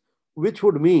twice, which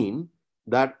would mean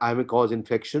that I may cause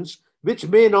infections, which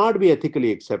may not be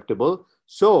ethically acceptable.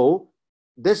 So,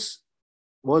 this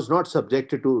was not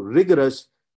subjected to rigorous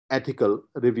ethical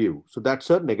review. So, that's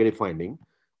a negative finding.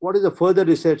 What is the further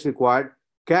research required?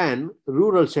 Can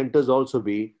rural centers also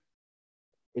be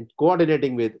in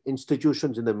coordinating with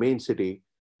institutions in the main city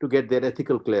to get their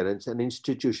ethical clearance and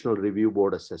institutional review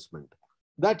board assessment?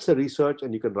 That's a research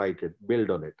and you can write it,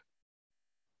 build on it.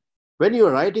 When you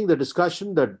are writing the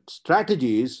discussion, the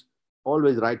strategy is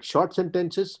always write short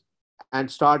sentences and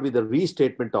start with a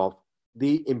restatement of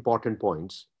the important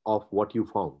points of what you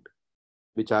found,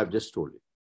 which I've just told you.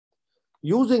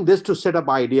 Using this to set up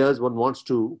ideas one wants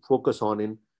to focus on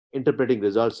in interpreting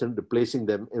results and replacing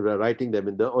them, writing them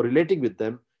in the, or relating with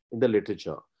them in the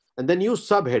literature. And then use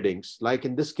subheadings, like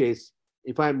in this case,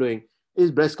 if I'm doing,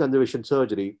 is breast conservation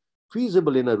surgery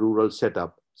feasible in a rural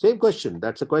setup? Same question,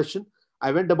 that's a question.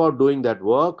 I went about doing that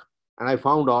work and I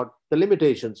found out the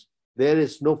limitations. There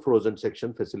is no frozen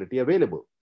section facility available.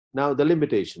 Now the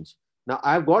limitations. Now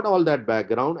I've got all that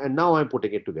background and now I'm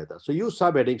putting it together. So use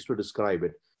subheadings to describe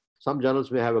it. Some journals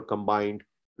may have a combined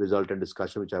result and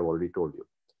discussion, which I've already told you.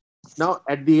 Now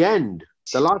at the end,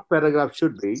 the last paragraph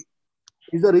should be,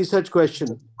 is the research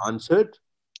question answered?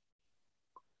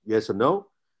 Yes or no?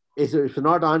 If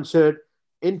not answered,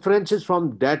 inferences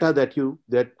from data that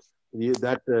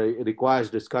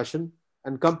requires discussion,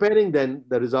 and comparing then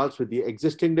the results with the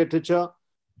existing literature,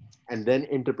 and then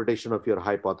interpretation of your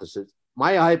hypothesis.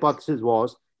 My hypothesis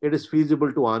was it is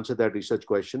feasible to answer that research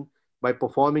question by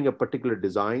performing a particular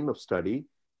design of study.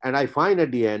 And I find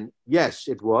at the end, yes,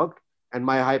 it worked. And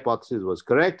my hypothesis was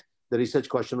correct. The research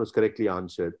question was correctly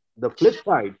answered. The flip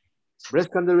side,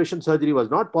 breast conservation surgery was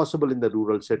not possible in the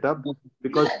rural setup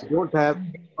because we don't have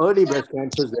early breast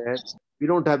cancers there. We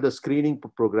don't have the screening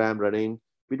program running.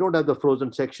 We don't have the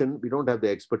frozen section. We don't have the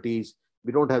expertise.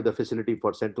 We don't have the facility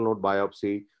for sentinel node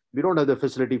biopsy. We don't have the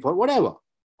facility for whatever.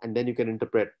 And then you can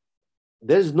interpret.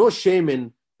 There's no shame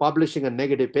in publishing a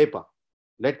negative paper.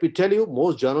 Let me tell you,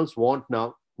 most journals want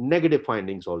now negative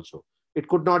findings also. It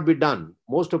could not be done.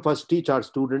 Most of us teach our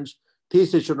students,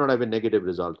 thesis should not have a negative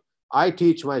result. I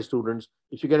teach my students,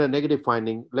 if you get a negative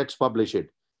finding, let's publish it.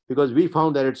 Because we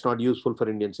found that it's not useful for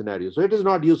Indian scenarios. So it is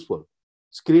not useful.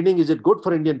 Screening, is it good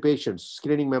for Indian patients?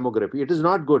 Screening mammography, it is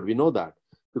not good. We know that.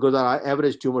 Because our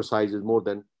average tumor size is more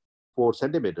than 4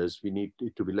 centimeters. We need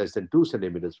it to be less than 2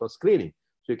 centimeters for screening.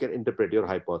 So you can interpret your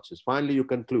hypothesis. Finally, you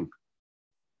conclude.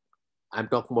 I'm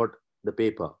talking about the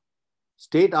paper.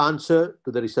 State answer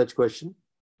to the research question.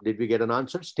 Did we get an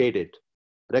answer? State it.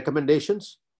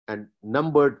 Recommendations, and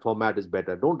numbered format is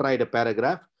better. Don't write a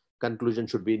paragraph. Conclusion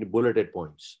should be in bulleted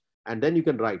points. And then you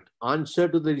can write answer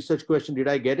to the research question. Did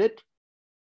I get it?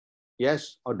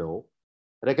 Yes or no?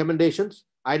 Recommendations.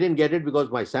 I didn't get it because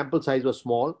my sample size was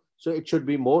small. So it should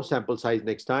be more sample size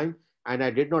next time. And I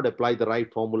did not apply the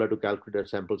right formula to calculate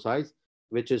sample size,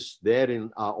 which is there in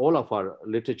all of our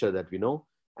literature that we know.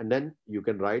 And then you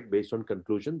can write based on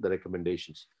conclusion, the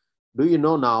recommendations. Do you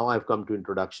know now I've come to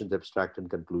introductions, abstract and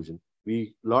conclusion.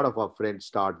 A lot of our friends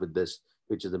start with this,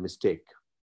 which is a mistake.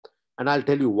 And I'll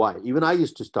tell you why. Even I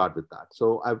used to start with that.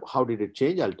 So how did it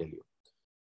change? I'll tell you.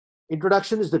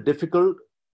 Introduction is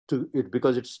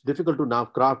because it's difficult to now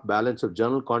craft balance of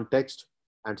journal context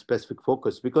and specific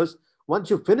focus, because once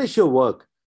you finish your work,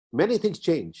 many things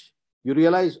change. You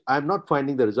realize I'm not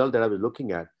finding the result that I was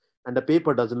looking at, and the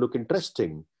paper doesn't look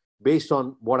interesting based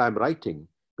on what I'm writing,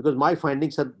 because my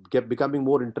findings are kept becoming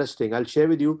more interesting. I'll share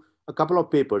with you a couple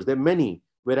of papers. There are many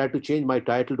where I had to change my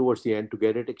title towards the end to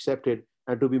get it accepted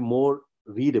and to be more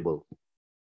readable.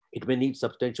 It may need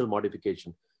substantial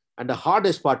modification. And the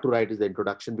hardest part to write is the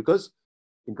introduction, because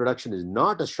introduction is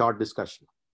not a short discussion.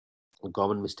 A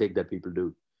common mistake that people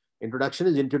do. Introduction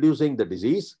is introducing the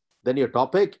disease, then your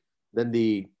topic, then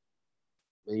the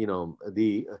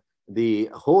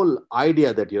whole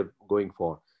idea that you're going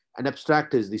for. And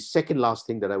abstract is the second last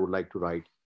thing that I would like to write,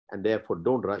 and therefore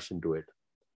don't rush into it.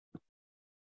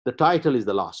 The title is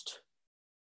the last.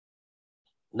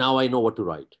 Now I know what to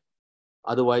write.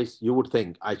 Otherwise, you would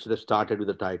think I should have started with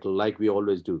the title like we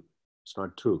always do. It's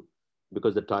not true,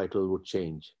 because the title would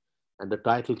change. And the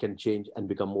title can change and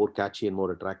become more catchy and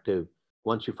more attractive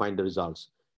once you find the results.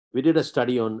 We did a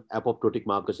study on apoptotic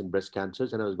markers in breast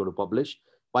cancers, and I was going to publish.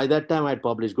 By that time, I had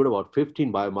published good about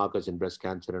 15 biomarkers in breast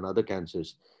cancer and other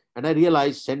cancers. And I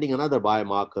realized sending another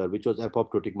biomarker, which was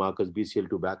apoptotic markers,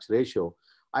 BCL2 Bax ratio,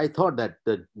 I thought that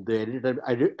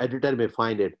the editor may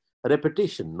find it a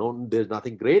repetition. No, there's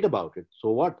nothing great about it. So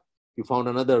what? You found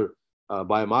another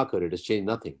biomarker. It has changed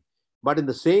nothing. But in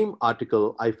the same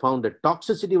article, I found that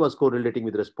toxicity was correlating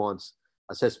with response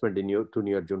assessment to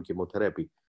neoadjuvant chemotherapy.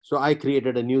 So I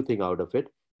created a new thing out of it,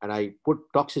 and I put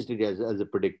toxicity as a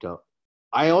predictor.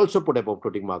 I also put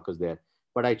apoptotic markers there,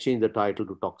 but I changed the title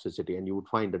to toxicity, and you would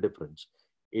find the difference.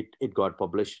 It got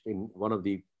published in one of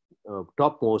the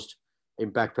topmost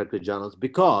impact factor journals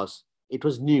because it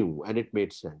was new and it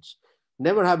made sense.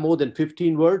 Never have more than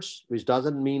 15 words, which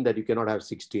doesn't mean that you cannot have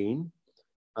 16,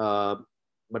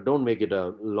 but don't make it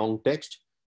a long text.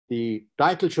 The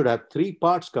title should have 3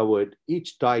 parts covered,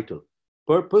 each title: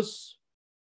 purpose,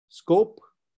 scope,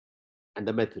 and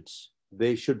the methods.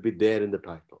 They should be there in the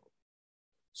title.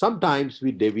 Sometimes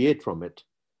we deviate from it.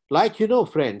 Like,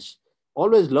 friends,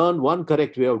 always learn one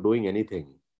correct way of doing anything.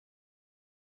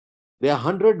 There are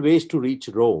 100 ways to reach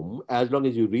Rome as long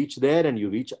as you reach there and you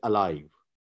reach alive.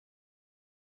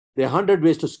 There are 100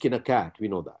 ways to skin a cat. We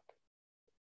know that.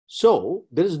 So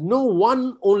there is no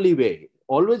one only way.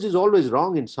 Always is always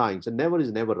wrong in science and never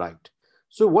is never right.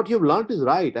 So what you've learned is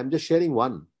right. I'm just sharing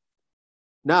one.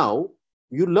 Now,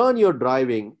 you learn your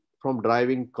driving from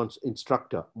driving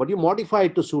instructor, but you modify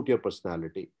it to suit your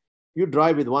personality. You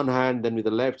drive with one hand, then with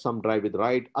the left, some drive with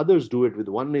right. Others do it with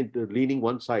one leaning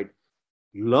one side.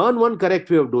 Learn one correct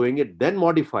way of doing it, then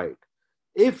modify it.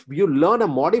 If you learn a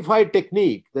modified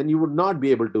technique, then you would not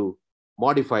be able to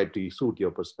modify it to suit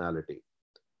your personality.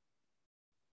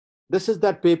 This is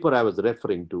that paper I was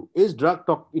referring to. Is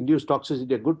drug-induced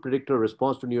toxicity a good predictor of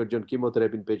response to neoadjuvant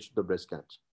chemotherapy in patients with breast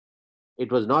cancer?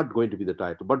 It was not going to be the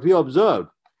title, but we observed,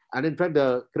 and in fact,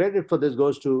 the credit for this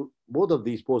goes to both of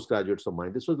these postgraduates of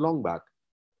mine. This was long back.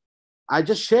 I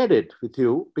just shared it with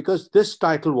you because this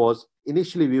title was,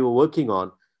 initially we were working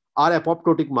on, are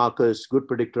apoptotic markers good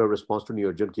predictor of response to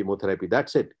neoadjuvant chemotherapy?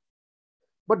 That's it.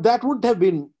 But that wouldn't have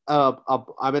been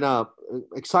a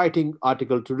exciting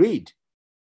article to read.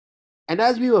 And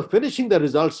as we were finishing the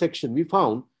results section,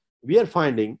 we are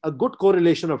finding a good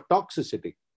correlation of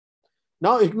toxicity.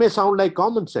 Now, it may sound like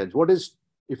common sense. What is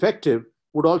effective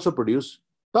would also produce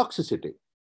toxicity.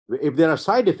 If there are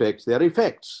side effects, there are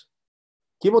effects.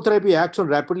 Chemotherapy acts on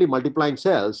rapidly multiplying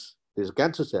cells, these are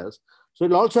cancer cells, so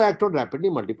it'll also act on rapidly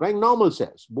multiplying normal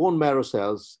cells, bone marrow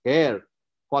cells, hair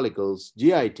follicles,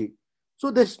 GIT. So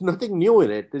there's nothing new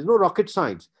in it. There's no rocket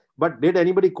science. But did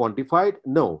anybody quantify it?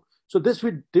 No. So this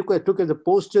we took as a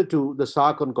poster to the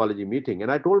SARC oncology meeting.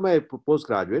 And I told my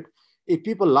postgraduate, if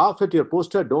people laugh at your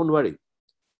poster, don't worry.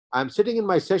 I'm sitting in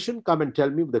my session, come and tell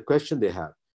me the question they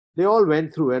have. They all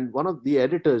went through, and one of the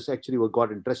editors actually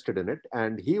got interested in it.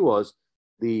 And he was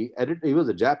the editor, he was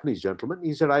a Japanese gentleman.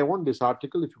 He said, I want this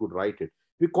article if you could write it.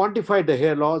 We quantified the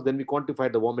hair loss, then we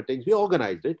quantified the vomitings, we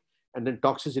organized it, and then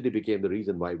toxicity became the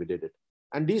reason why we did it.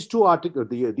 And these two articles,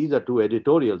 these are two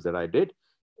editorials that I did.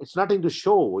 It's nothing to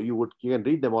show. You can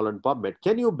read them all on PubMed.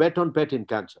 Can you bet on PET in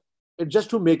cancer? It's just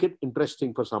to make it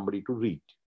interesting for somebody to read.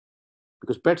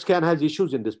 Because PET scan has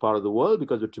issues in this part of the world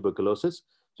because of tuberculosis.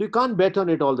 So you can't bet on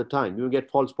it all the time. You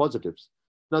get false positives.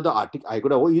 Now the article, I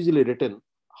could have easily written,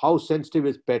 how sensitive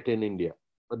is PET in India?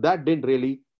 But that didn't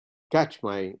really catch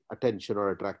my attention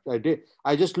or attract.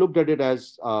 I just looked at it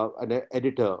as an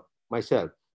editor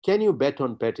myself. Can you bet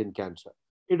on PET in cancer?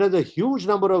 It has a huge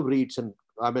number of reads, and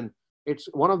I mean, it's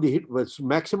one of the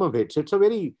maximum hits. It's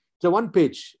a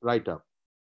one-page write-up.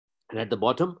 And at the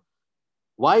bottom,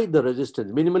 why the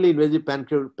resistance? Minimally invasive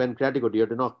pancreatic or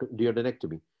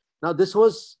duodenectomy. Now, this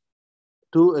was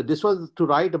to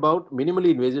write about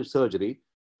minimally invasive surgery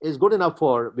is good enough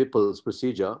for Whipple's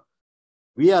procedure.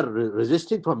 We are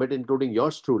resisting from it, including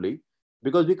yours truly,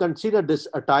 because we consider this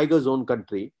a tiger's own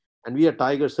country, and we are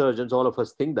tiger surgeons. All of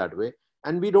us think that way,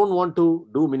 and we don't want to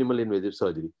do minimally invasive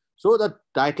surgery. So the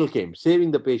title came,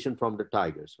 Saving the Patient from the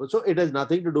Tigers. So it has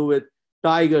nothing to do with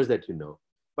tigers that you know,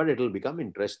 but it will become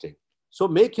interesting. So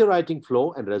make your writing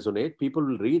flow and resonate. People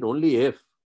will read only if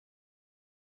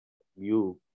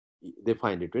they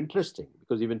find it interesting.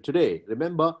 Because even today,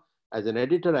 remember, as an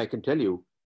editor, I can tell you,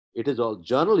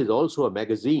 journal is also a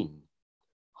magazine.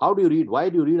 How do you read? Why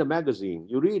do you read a magazine?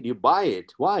 You read, you buy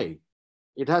it. Why?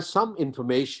 It has some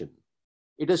information.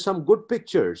 It has some good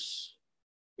pictures.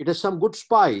 It has some good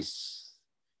spice.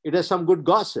 It has some good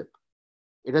gossip.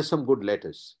 It has some good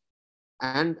letters.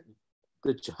 And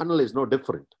the journal is no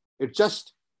different. It's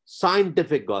just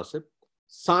scientific gossip,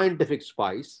 scientific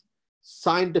spice,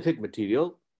 scientific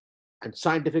material, and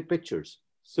scientific pictures.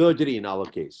 Surgery in our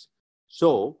case.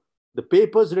 So the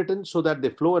papers written so that they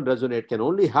flow and resonate can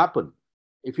only happen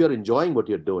if you're enjoying what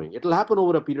you're doing. It'll happen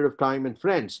over a period of time. And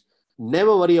friends,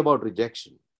 Never worry about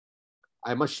rejection.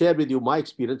 I must share with you my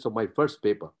experience of my first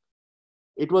paper.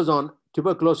 It was on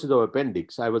tuberculosis of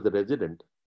appendix. I was the resident.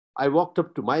 I walked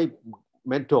up to my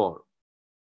mentor,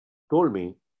 told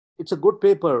me, it's a good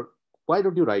paper. Why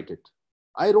don't you write it?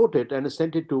 I wrote it and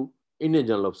sent it to Indian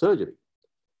Journal of Surgery.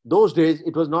 Those days,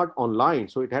 it was not online,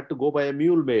 so it had to go by a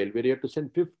mule mail where you had to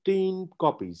send 15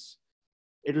 copies.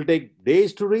 It'll take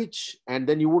days to reach, and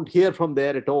then you won't hear from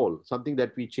there at all, something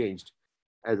that we changed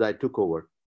as I took over.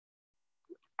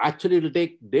 Actually, it'll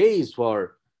take days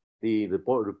for the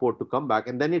report to come back.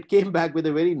 And then it came back with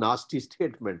a very nasty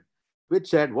statement, which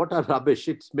said, what a rubbish.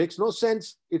 It makes no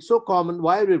sense. It's so common.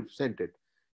 Why have you sent it?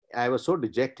 I was so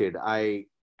dejected. I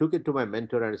took it to my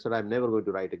mentor and I said, I'm never going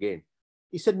to write again.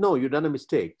 He said, no, you've done a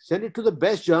mistake. Send it to the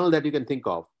best journal that you can think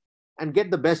of and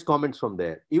get the best comments from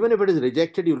there. Even if it is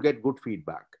rejected, you'll get good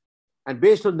feedback. And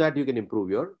based on that, you can improve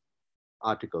your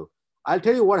article. I'll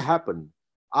tell you what happened.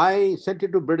 I sent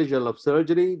it to British Journal of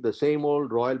Surgery, the same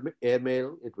old Royal Air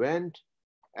Mail. It went,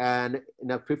 and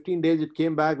in 15 days, it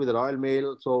came back with a Royal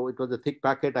Mail. So it was a thick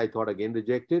packet. I thought again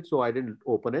rejected, so I didn't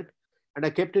open it. And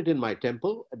I kept it in my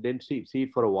temple. I didn't see it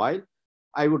for a while.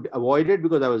 I would avoid it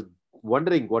because I was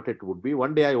wondering what it would be.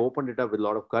 One day I opened it up with a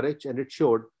lot of courage, and it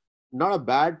showed not a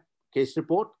bad case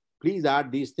report. Please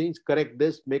add these things, correct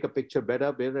this, make a picture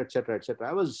better, etc., etc.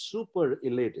 I was super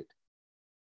elated.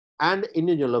 And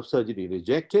Indian Journal of Surgery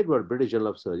rejected, but British Journal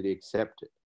of Surgery accepted.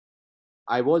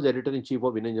 I was editor-in-chief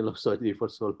of Indian Journal of Surgery for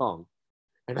so long,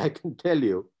 and I can tell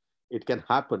you, it can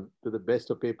happen to the best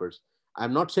of papers.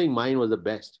 I'm not saying mine was the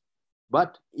best,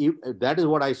 but if that is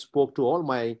what I spoke to all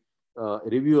my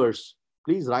reviewers.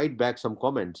 Please write back some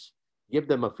comments, give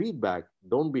them a feedback.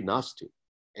 Don't be nasty.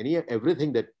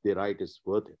 Everything that they write is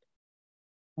worth it.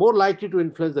 More likely to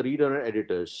influence the reader and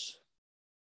editors.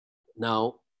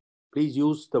 Now, please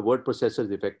use the word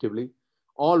processors effectively.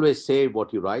 Always say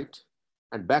what you write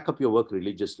and back up your work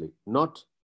religiously. Don't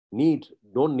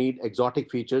need exotic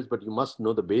features, but you must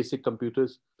know the basic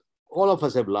computers. All of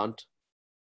us have learned.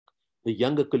 The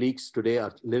younger colleagues today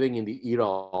are living in the era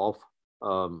of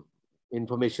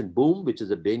information boom, which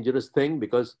is a dangerous thing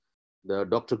because the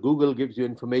Dr. Google gives you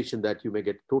information that you may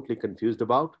get totally confused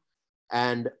about.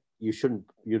 And you should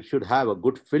have a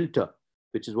good filter,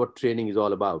 which is what training is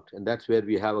all about. And that's where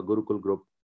we have a Gurukul group.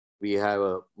 We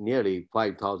have nearly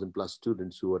 5,000 plus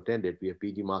students who attend it. We have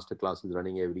PG master classes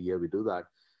running every year. We do that.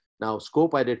 Now,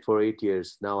 Scope I did for 8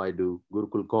 years. Now I do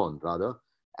Gurukul Con rather.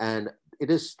 And it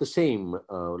is the same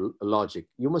logic.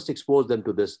 You must expose them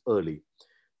to this early.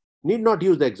 Need not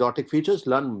use the exotic features,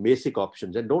 learn basic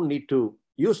options, and don't need to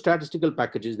use statistical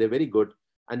packages. They're very good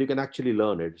and you can actually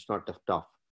learn it. It's not tough.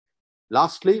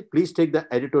 Lastly, please take the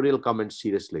editorial comments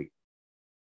seriously.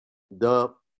 The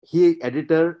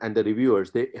editor and the reviewers,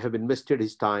 they have invested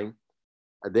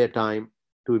their time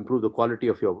to improve the quality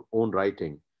of your own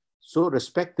writing. So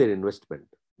respect their investment.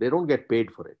 They don't get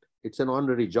paid for it. It's an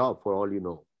honorary job for all you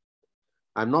know.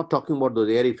 I'm not talking about those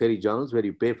airy-fairy journals where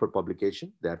you pay for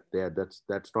publication. That's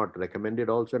not recommended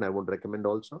also, and I won't recommend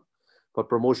also. For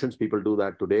promotions, people do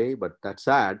that today, but that's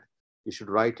sad. You should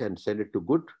write and send it to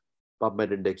good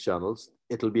PubMed index journals.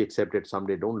 It'll be accepted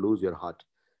someday. Don't lose your heart.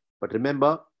 But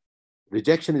remember,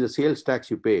 rejection is a sales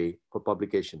tax you pay for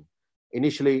publication.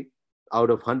 Initially, out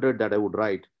of 100 that I would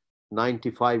write,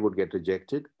 95 would get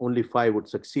rejected. Only 5 would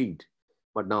succeed.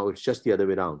 But now it's just the other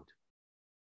way around.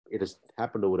 It has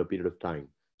happened over a period of time.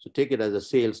 So take it as a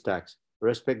sales tax,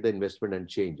 respect the investment and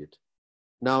change it.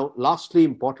 Now, lastly,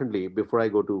 importantly, before I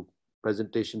go to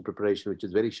presentation preparation, which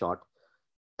is very short,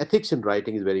 ethics in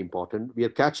writing is very important. We are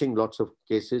catching lots of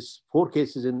cases, 4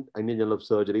 cases in Indian Journal of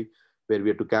Surgery, where we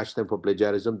have to catch them for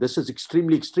plagiarism. This is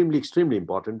extremely, extremely, extremely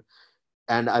important.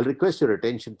 And I'll request your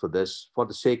attention for this for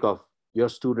the sake of your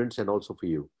students and also for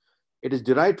you. It is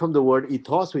derived from the word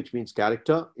ethos, which means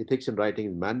character. Ethics in writing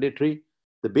is mandatory.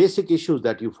 The basic issues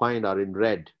that you find are in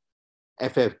red.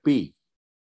 FFP,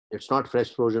 it's not fresh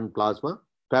frozen plasma,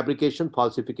 fabrication,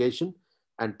 falsification,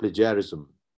 and plagiarism.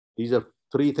 These are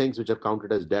 3 things which are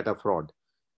counted as data fraud,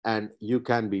 and you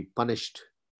can be punished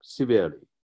severely.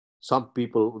 Some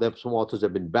authors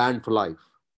have been banned for life.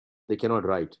 They cannot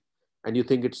write. And you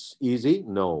think it's easy?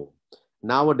 No.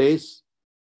 Nowadays,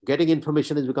 getting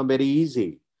information has become very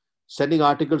easy. Sending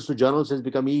articles to journals has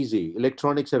become easy.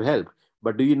 Electronics have helped.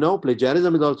 But do you know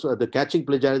plagiarism is also, the catching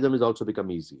plagiarism has also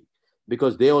become easy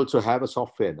because they also have a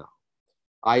software now.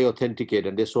 I authenticate,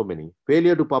 and there's so many.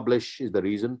 Failure to publish is the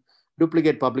reason.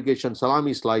 Duplicate publication,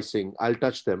 salami slicing, I'll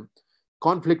touch them.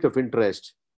 Conflict of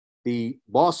interest. The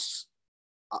boss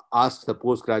asks the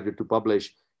postgraduate to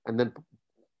publish, and then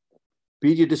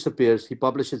PG disappears. He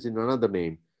publishes in another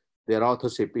name. There are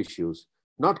authorship issues.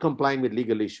 not complying with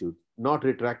legal issues, not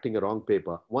retracting a wrong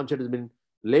paper. Once it has been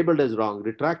labeled as wrong,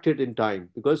 retract it in time,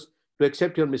 because to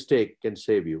accept your mistake can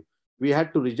save you. We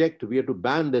had to reject, we had to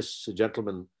ban this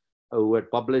gentleman who had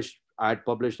published, I had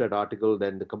published that article,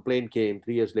 then the complaint came.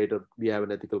 3 years later, we have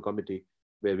an ethical committee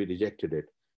where we rejected it.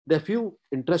 There are a few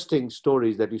interesting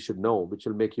stories that you should know, which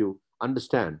will make you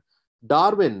understand.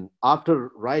 Darwin, after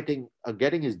writing,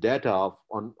 getting his data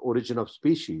on origin of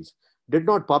species, did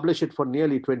not publish it for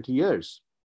nearly 20 years.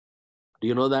 Do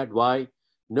you know that? Why?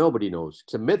 Nobody knows.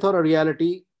 It's a myth or a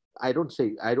reality. I won't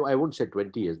say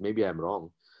 20 years. Maybe I'm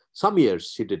wrong. Some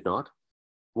years he did not.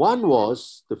 One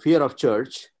was the fear of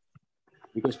church,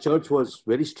 because church was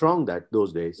very strong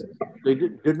those days. So he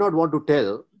did not want to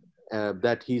tell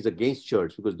that he's against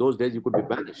church, because those days you could be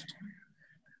banished.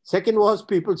 Second was,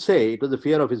 people say it was the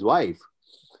fear of his wife,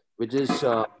 which is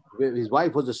his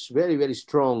wife was a very, very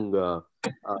strong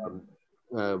um,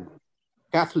 uh,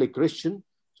 Catholic Christian.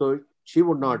 So she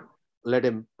would not let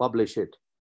him publish it.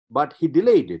 But he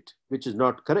delayed it, which is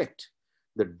not correct.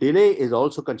 The delay is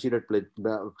also considered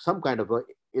some kind of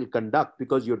ill conduct,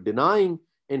 because you're denying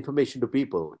information to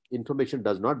people. Information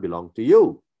does not belong to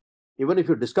you. Even if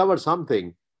you discover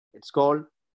something, it's called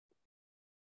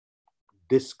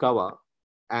discover,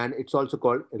 and it's also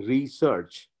called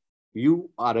research. You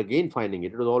are again finding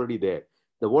it. It was already there.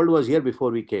 The world was here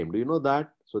before we came. Do you know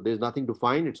that? So there's nothing to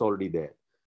find. It's already there.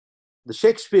 The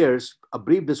Shakespeare's A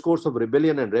Brief Discourse of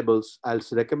Rebellion and Rebels, I'll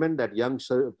recommend that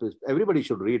everybody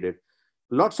should read it.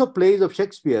 Lots of plays of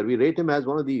Shakespeare, we rate him as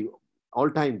one of the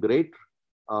all-time great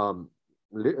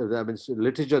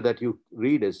literature that you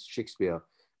read is Shakespeare.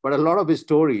 But a lot of his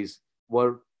stories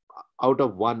were out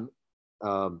of one,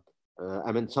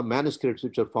 some manuscripts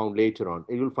which are found later on.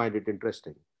 And you'll find it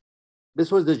interesting. This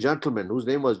was the gentleman whose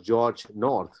name was George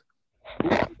North, who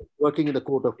was working in the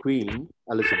court of Queen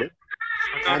Elizabeth,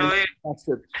 and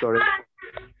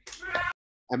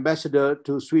ambassador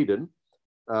to Sweden.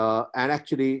 And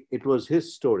actually, it was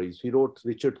his stories. He wrote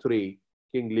Richard III,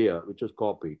 King Lear, which was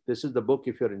copied. This is the book,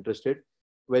 if you're interested,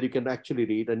 where you can actually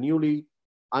read a newly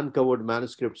uncovered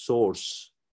manuscript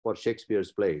source for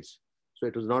Shakespeare's plays. So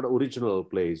it was not original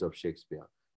plays of Shakespeare.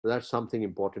 So that's something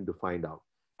important to find out.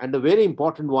 And the very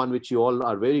important one, which you all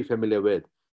are very familiar with,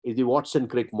 is the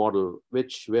Watson-Crick model,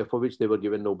 for which they were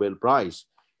given Nobel Prize.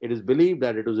 It is believed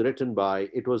that it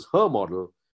was her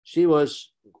model. She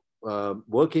was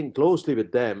working closely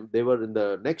with them. They were in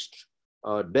the next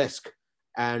desk,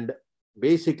 and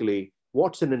basically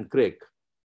Watson and Crick,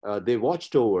 they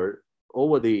watched over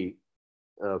the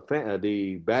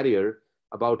barrier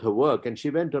about her work, and she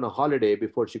went on a holiday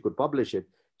before she could publish it.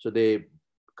 So they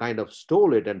kind of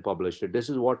stole it and published it. This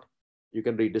is what you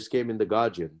can read. This came in the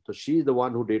Guardian. So she's the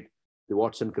one who did the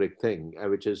Watson-Crick thing,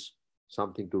 which is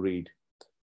something to read.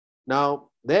 Now,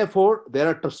 therefore, there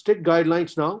are strict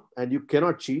guidelines now, and you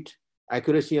cannot cheat.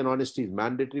 Accuracy and honesty is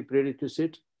mandatory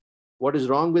prerequisite. What is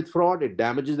wrong with fraud? It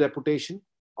damages reputation.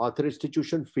 Author,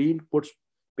 institution, field puts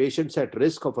patients at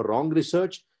risk of a wrong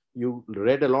research. You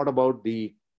read a lot about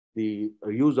the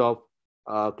use of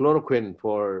chloroquine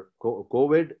for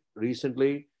COVID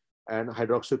recently, and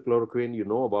hydroxychloroquine, you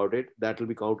know about it. That will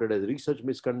be counted as research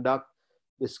misconduct.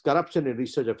 This corruption in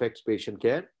research affects patient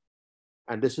care.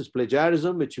 And this is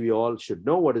plagiarism, which we all should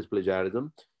know what is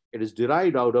plagiarism. It is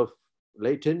derived out of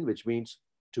Latin, which means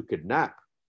to kidnap.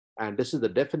 And this is the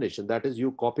definition. That is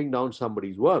you copying down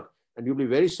somebody's work. And you'll be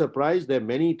very surprised that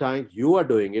many times you are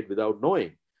doing it without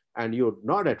knowing, and you're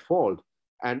not at fault.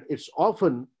 And it's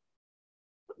often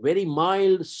very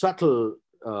mild, subtle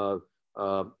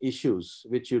issues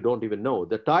which you don't even know.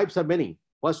 The types are many.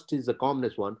 First is the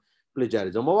commonest one,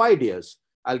 plagiarism of ideas.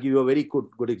 I'll give you a very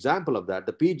good example of that.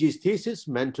 The PG's thesis,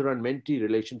 mentor and mentee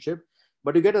relationship,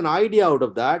 but you get an idea out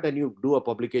of that and you do a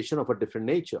publication of a different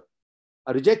nature.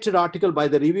 A rejected article by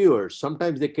the reviewers,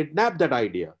 sometimes they kidnap that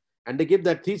idea and they give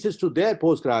that thesis to their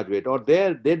postgraduate, or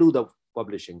they do the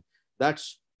publishing.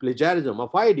 That's plagiarism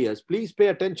of ideas. Please pay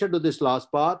attention to this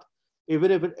last part. Even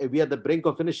if we are at the brink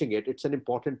of finishing it, it's an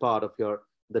important part of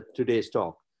today's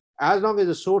talk. As long as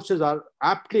the sources are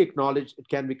aptly acknowledged, it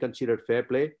can be considered fair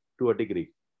play to a degree.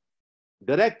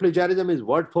 Direct plagiarism is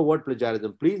word-for-word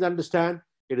plagiarism. Please understand,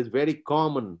 it is very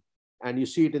common, and you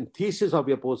see it in thesis of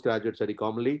your postgraduates very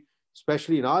commonly.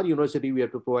 Especially in our university, we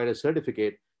have to provide a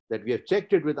certificate that we have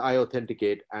checked it with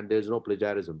iAuthenticate, and there's no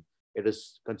plagiarism. It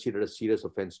is considered a serious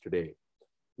offense today.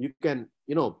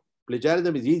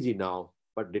 Plagiarism is easy now,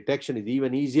 but detection is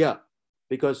even easier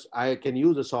because I can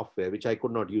use a software which I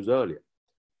could not use earlier.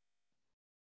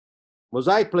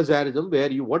 Mosaic plagiarism, where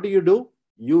what do?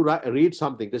 You read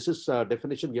something. This is a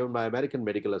definition given by American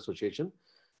Medical Association.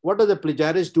 What does a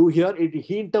plagiarist do here?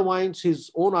 He intertwines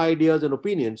his own ideas and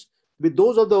opinions with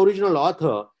those of the original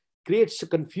author, creates a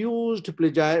confused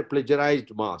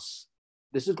plagiarized mass.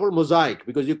 This is called mosaic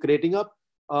because you're creating a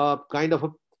kind of a,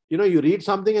 you read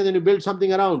something and then you build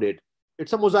something around it.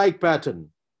 It's a mosaic pattern.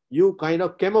 You kind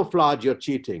of camouflage your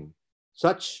cheating.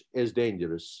 Such is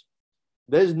dangerous.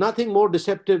 There is nothing more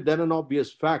deceptive than an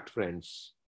obvious fact,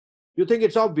 friends. You think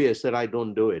it's obvious that I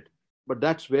don't do it, but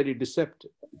that's very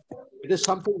deceptive. It is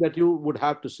something that you would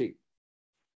have to see.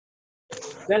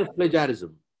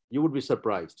 Self-plagiarism, you would be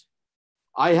surprised.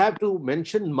 I have to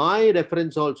mention my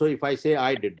reference also if I say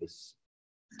I did this.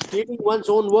 Stealing one's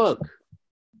own work.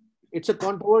 It's a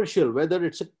controversial, whether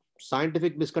it's a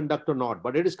scientific misconduct or not,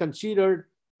 but it is considered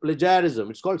plagiarism.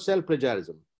 It's called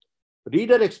self-plagiarism.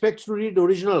 Reader expects to read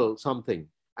original something,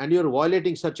 and you're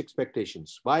violating such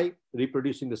expectations by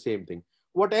reproducing the same thing.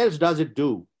 What else does it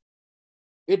do?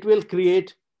 It will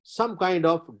create some kind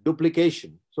of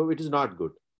duplication. So it is not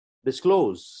good.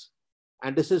 Disclose.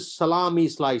 And this is salami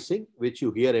slicing, which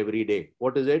you hear every day.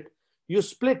 What is it? You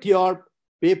split your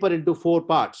paper into 4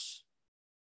 parts.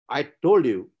 I told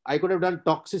you, I could have done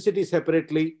toxicity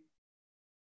separately,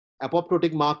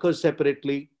 apoptotic markers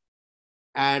separately,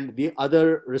 and the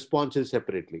other responses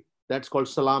separately. That's called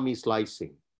salami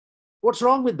slicing. What's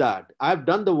wrong with that? I've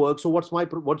done the work, so what's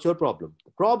your problem?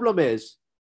 The problem is,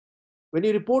 when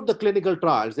you report the clinical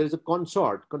trials, there is a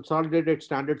consolidated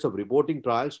standards of reporting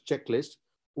trials checklist,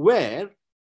 where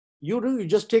you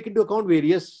just take into account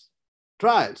various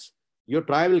trials. Your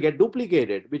trial will get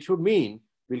duplicated, which would mean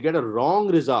we'll get a wrong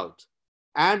result.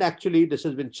 And actually, this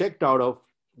has been checked out of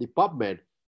the PubMed.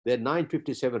 There are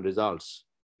 957 results.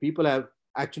 People have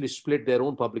actually split their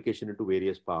own publication into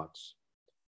various parts.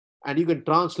 And you can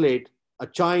translate a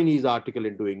Chinese article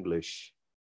into English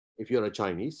if you're a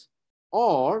Chinese,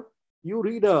 or you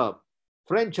read a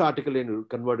French article and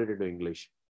convert it into English.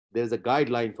 There's a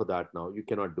guideline for that now. You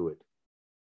cannot do it.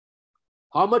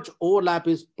 How much overlap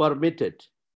is permitted?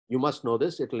 You must know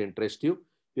this. It will interest you.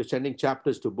 You're sending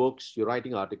chapters to books. You're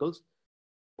writing articles.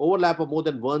 Overlap of more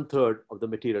than 1/3 of the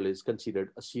material is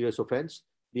considered a serious offense.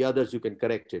 The others, you can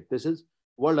correct it. This is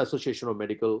World Association of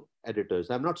Medical Editors.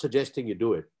 I'm not suggesting you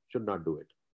do it. Should not do it.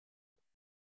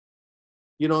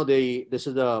 This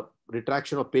is a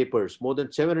retraction of papers. More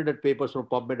than 700 papers from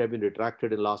PubMed have been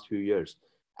retracted in the last few years.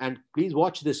 And please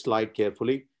watch this slide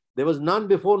carefully. There was none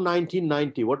before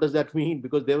 1990. What does that mean?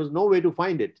 Because there was no way to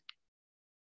find it.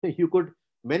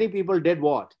 Many people did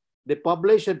what? They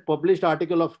published a published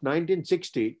article of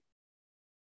 1960,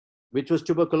 which was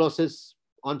tuberculosis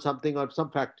on something or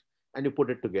some fact, and you put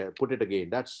it again.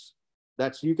 That's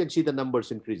you can see the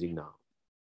numbers increasing now.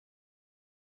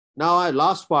 Now,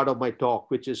 last part of my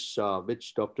talk, which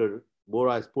Dr.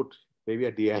 Bora has put maybe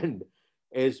at the end,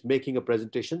 is making a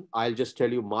presentation. I'll just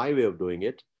tell you my way of doing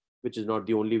it, which is not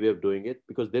the only way of doing it,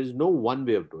 because there is no one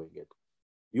way of doing it.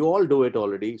 You all do it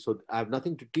already, so I have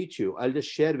nothing to teach you. I'll just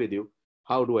share with you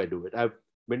how do I do it. I've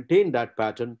maintained that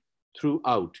pattern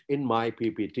throughout in my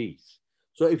PPTs.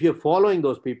 So if you're following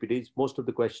those PPTs, most of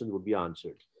the questions would be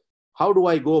answered. How do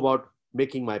I go about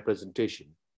making my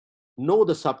presentation? Know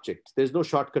the subject. There's no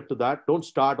shortcut to that. Don't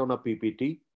start on a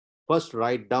PPT. First,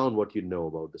 write down what you know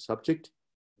about the subject.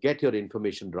 Get your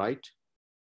information right.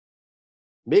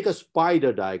 Make a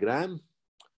spider diagram.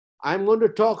 I'm going to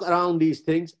talk around these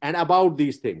things and about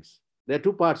these things. There are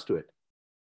 2 parts to it.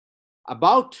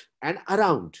 About and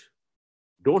around.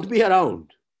 Don't be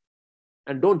around.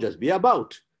 And don't just be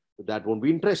about. That won't be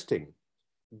interesting.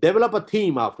 Develop a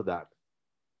theme after that.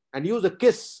 And use a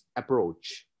KISS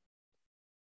approach.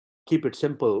 Keep it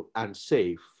simple and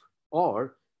safe,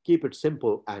 or keep it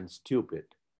simple and stupid.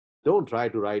 Don't try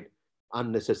to write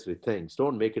unnecessary things.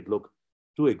 Don't make it look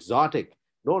too exotic.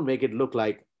 Don't make it look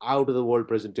like out of the world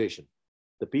presentation.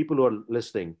 The people who are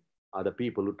listening are the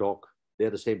people who talk.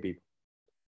 They're the same people.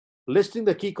 Listing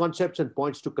the key concepts and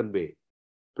points to convey,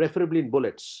 preferably in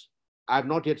bullets. I have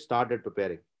not yet started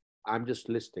preparing. I'm just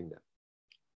listing them.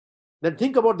 Then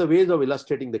think about the ways of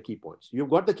illustrating the key points. You've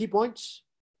got the key points.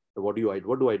 What do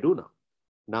I do now?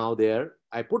 Now there,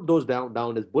 I put those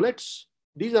down as bullets.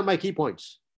 These are my key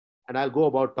points. And I'll go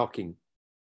about talking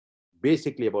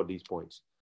basically about these points.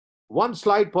 1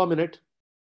 slide per minute,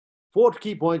 4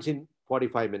 key points in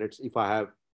 45 minutes if I have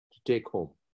to take home.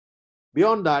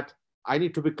 Beyond that, I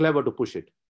need to be clever to push it.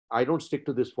 I don't stick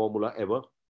to this formula ever,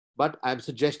 but I'm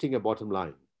suggesting a bottom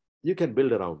line. You can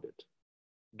build around it.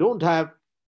 Don't have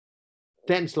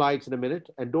 10 slides in a minute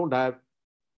and don't have,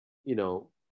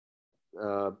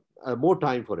 more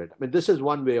time for it. I mean, this is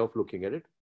one way of looking at it.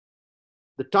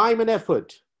 The time and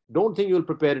effort. Don't think you'll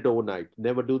prepare it overnight.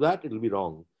 Never do that. It'll be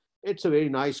wrong. It's a very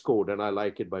nice quote, and I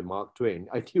like it by Mark Twain.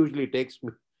 It usually takes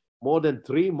me more than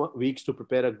 3 weeks to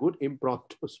prepare a good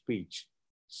impromptu speech.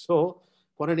 So,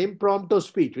 for an impromptu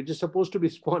speech, which is supposed to be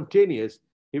spontaneous,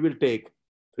 it will take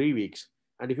 3 weeks.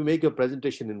 And if you make your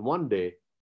presentation in one day,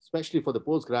 especially for the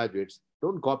postgraduates,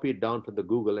 don't copy it down from the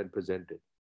Google and present it.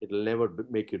 It'll never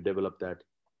make you develop that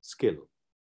skill.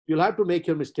 You'll have to make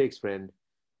your mistakes, friend.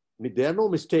 There are no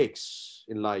mistakes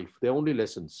in life, they're only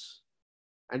lessons.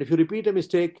 And if you repeat a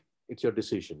mistake, it's your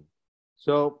decision.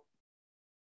 So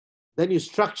then you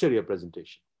structure your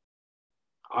presentation.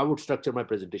 I would structure my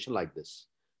presentation like this.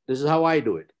 This is how I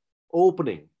do it.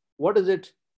 Opening. What is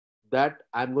it that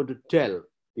I'm going to tell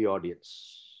the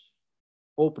audience?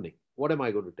 Opening. What am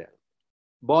I going to tell?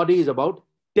 Body is about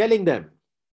telling them.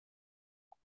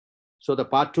 So the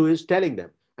part two is telling them.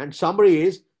 And summary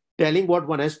is telling what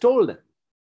one has told them.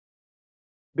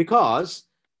 Because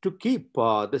to keep,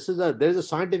 there's a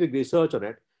scientific research on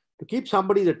it, to keep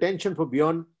somebody's attention for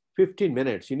beyond 15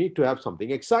 minutes, you need to have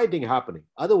something exciting happening.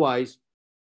 Otherwise,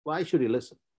 why should he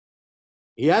listen?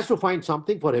 He has to find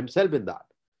something for himself in that.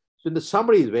 So the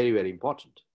summary is very, very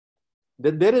important.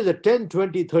 Then there is a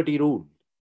 10-20-30 rule,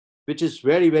 which is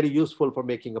very, very useful for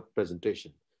making a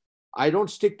presentation. I don't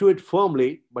stick to it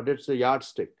firmly, but it's a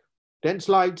yardstick. 10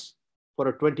 slides for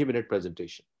a 20-minute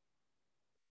presentation.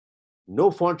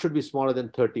 No font should be smaller than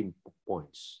 30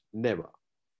 points. Never.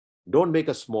 Don't make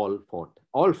a small font.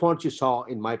 All fonts you saw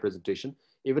in my presentation,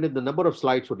 even if the number of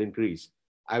slides would increase,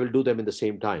 I will do them in the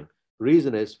same time.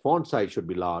 Reason is font size should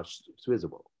be large, it's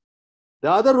visible. The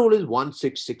other rule is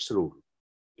 1-6-6 rule.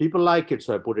 People like it,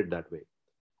 so I put it that way.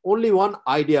 Only one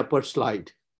idea per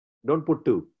slide. Don't put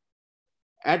two.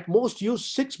 At most, use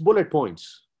 6 bullet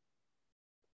points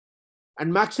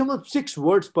and maximum 6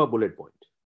 words per bullet point.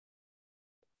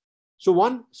 So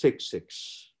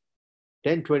 1-6-6,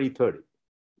 10-20-30.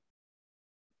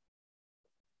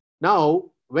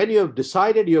 Now, when you have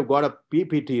decided you have got a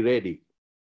PPT ready,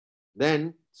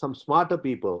 then some smarter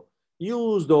people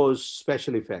use those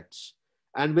special effects.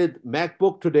 And with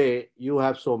MacBook today, you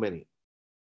have so many.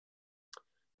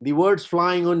 The words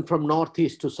flying on from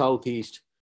northeast to southeast,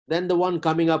 then the one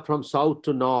coming up from south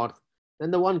to north,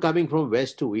 then the one coming from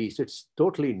west to east. It's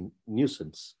totally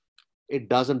nuisance. It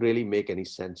doesn't really make any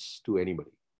sense to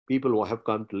anybody. People who have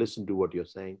come to listen to what you're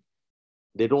saying,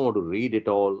 they don't want to read it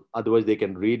all. Otherwise, they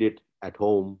can read it at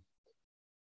home.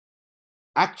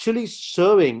 Actually,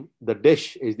 serving the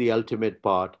dish is the ultimate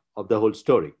part of the whole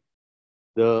story.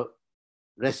 The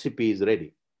recipe is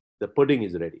ready. The pudding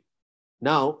is ready.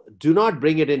 Now, do not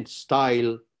bring it in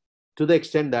style to the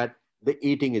extent that the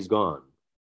eating is gone.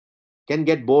 Can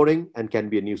get boring and can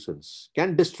be a nuisance.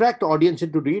 Can distract audience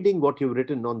into reading what you've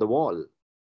written on the wall.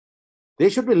 They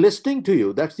should be listening to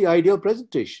you. That's the idea of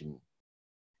presentation.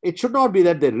 It should not be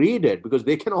that they read it, because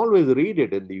they can always read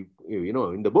it in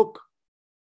the book.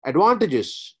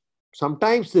 Advantages.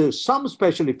 Sometimes there's some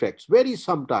special effects.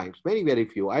 Sometimes, very, very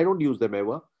few. I don't use them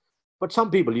ever. But some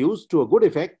people use to a good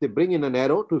effect. They bring in an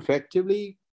arrow to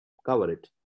effectively cover it.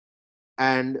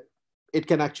 And it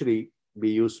can actually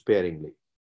be used sparingly.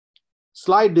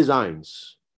 Slide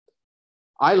designs.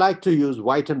 I like to use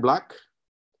white and black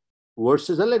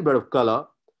versus a little bit of color,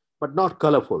 but not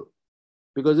colorful.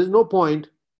 Because there's no point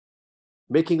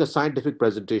making a scientific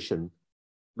presentation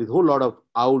with a whole lot of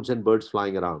owls and birds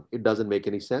flying around. It doesn't make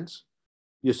any sense.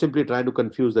 You're simply trying to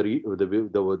confuse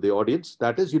the audience.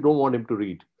 That is, you don't want him to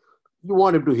read. You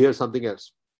want him to hear something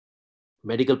else.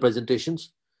 Medical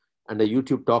presentations and the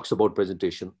YouTube talks about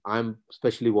presentation. I'm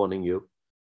especially warning you.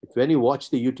 If when you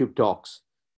watch the YouTube talks,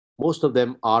 most of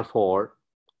them are for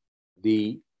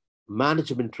the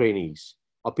management trainees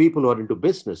or people who are into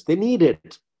business. They need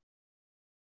it.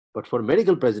 But for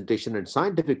medical presentation and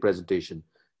scientific presentation,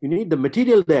 you need the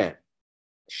material there,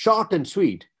 short and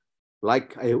sweet.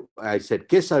 Like I said,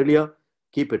 KISS earlier,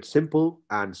 keep it simple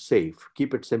and safe.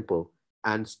 Keep it simple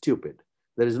and stupid.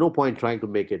 There is no point trying to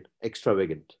make it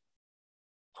extravagant.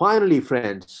 Finally,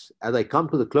 friends, as I come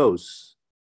to the close,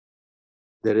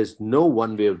 there is no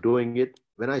one way of doing it.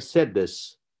 When I said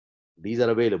this, these are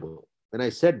available. When I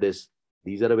said this,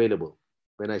 these are available.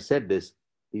 When I said this,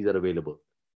 these are available.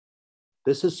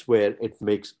 This is where it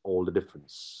makes all the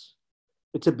difference.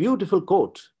 It's a beautiful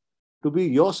quote. To be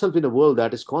yourself in a world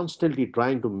that is constantly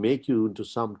trying to make you into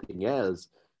something else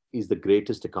is the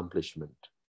greatest accomplishment.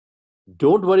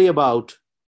 Don't worry about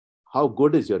how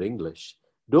good is your English.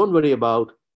 Don't worry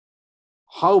about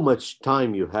how much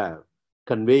time you have.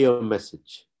 Convey your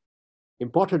message.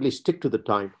 Importantly, stick to the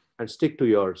time and stick to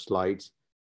your slides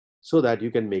so that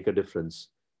you can make a difference.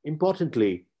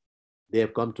 Importantly, they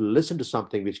have come to listen to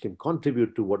something which can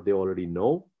contribute to what they already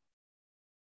know.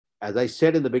 As I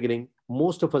said in the beginning,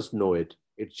 most of us know it.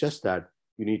 It's just that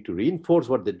you need to reinforce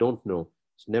what they don't know.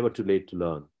 It's never too late to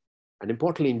learn. And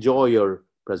importantly, enjoy your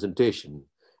presentation.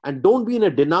 And don't be in a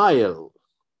denial.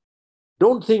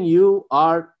 Don't think you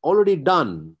are already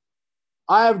done.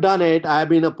 I have done it. I have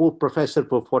been a professor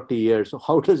for 40 years. So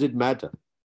how does it matter?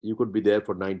 You could be there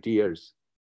for 90 years.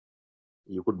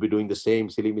 You could be doing the same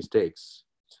silly mistakes.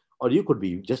 Or you could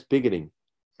be just beginning.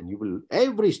 And you will,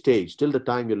 every stage, till the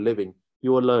time you're living,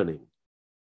 you are learning.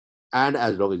 And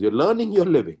as long as you're learning, you're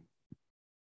living.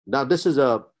 Now, this is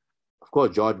of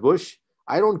course, George Bush.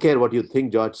 I don't care what you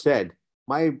think George said.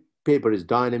 My paper is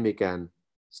dynamic and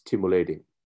stimulating.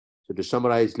 So to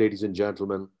summarize, ladies and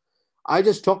gentlemen, I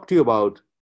just talked to you about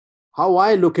how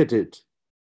I look at it.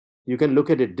 You can look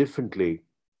at it differently.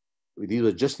 These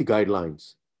are just the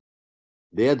guidelines.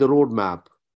 They are the roadmap.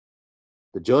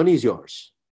 The journey is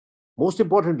yours. Most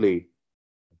importantly,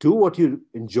 do what you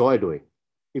enjoy doing.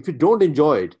 If you don't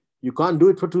enjoy it, you can't do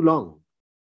it for too long.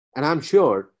 And I'm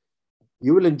sure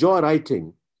you will enjoy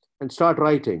writing and start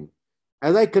writing.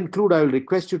 As I conclude, I will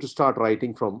request you to start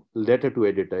writing from letter to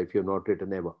editor if you've not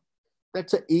written ever.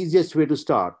 That's the easiest way to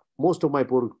start. Most of my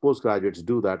postgraduates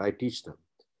do that. I teach them.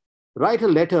 Write a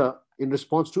letter in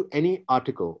response to any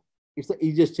article. It's the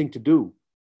easiest thing to do.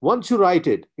 Once you write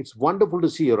it, it's wonderful to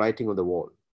see your writing on the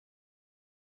wall.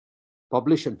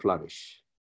 Publish and flourish.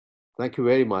 Thank you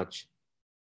very much,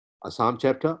 Assam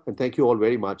chapter, and thank you all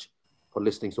very much for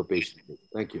listening so patiently.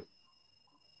 Thank you.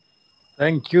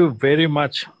 Thank you very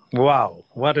much. Wow,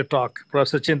 what a talk.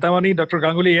 Professor Chintamani, Dr.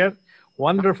 Ganguly here.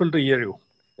 Wonderful to hear you.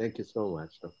 Thank you so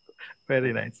much, Doctor.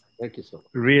 Very nice. Thank you so much.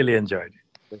 Really enjoyed.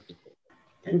 Thank you.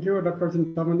 Thank you, Dr.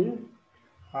 Chintamani.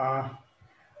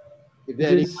 If there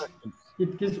are any questions,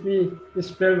 It gives me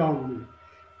spellbound.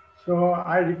 So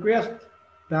I request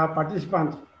the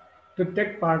participants to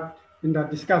take part in the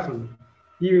discussion.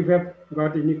 If you have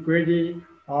got any query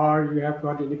or you have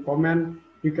got any comment,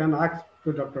 you can ask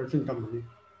to Dr. Chintamani.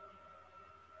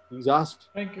 please ask.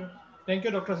 Thank you. Thank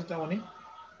you, Dr. Chintamani.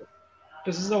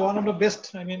 This is one of the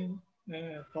best,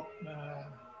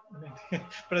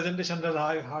 presentation that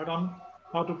I heard on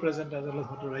how to present as well as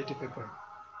how to write a paper.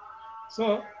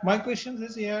 So my question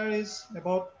is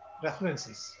about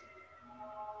references.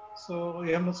 So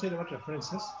you have not said about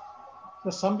references. So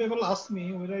some people ask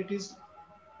me whether it is,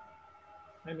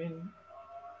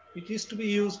 it is to be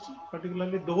used,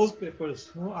 particularly those papers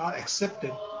who are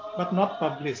accepted but not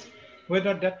published,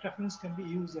 whether that reference can be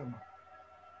used or not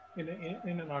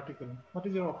in an article. What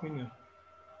is your opinion?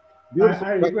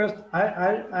 I request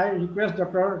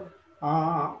Dr.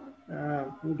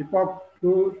 Deepak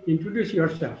to introduce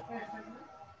yourself.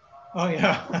 Oh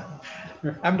yeah,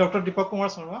 I'm Dr. Deepak Kumar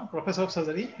Sharma, Professor of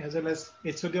Surgery as well as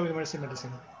HOD of Emergency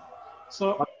Medicine.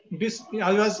 So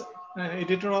I was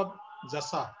editor of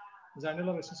JASA, Journal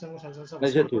of Association of Surgeons of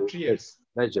Hospital, for 3 years.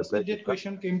 Pleasure. So that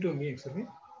question came to me actually,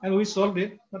 and we solved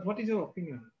it. But what is your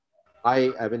opinion?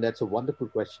 I mean, that's a wonderful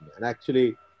question. And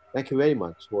actually, thank you very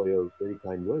much for your very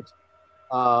kind words.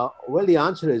 Well, the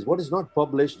answer is, what is not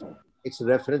published, its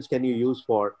reference can you use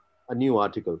for a new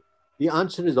article? The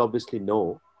answer is obviously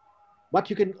no. But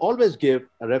you can always give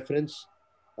a reference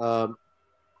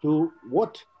to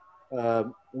what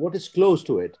is close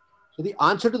to it. So the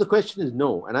answer to the question is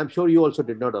no. And I'm sure you also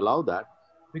did not allow that.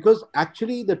 Because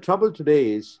actually the trouble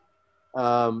today is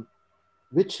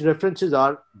which references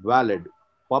are valid.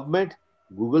 PubMed,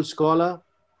 Google Scholar,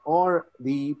 or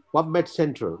the PubMed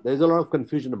Central. There's a lot of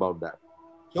confusion about that.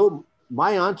 So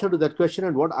my answer to that question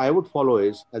and what I would follow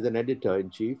is, as an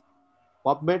editor-in-chief,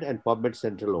 PubMed and PubMed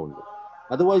Central only.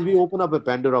 Otherwise, we open up a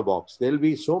Pandora box. There'll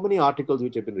be so many articles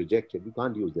which have been rejected. We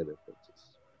can't use their references.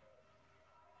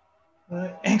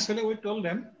 Actually, we told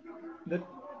them that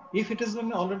if it has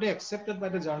been already accepted by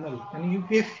the journal, and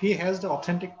if he has the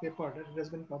authentic paper that it has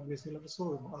been published, he'll have to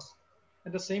show us.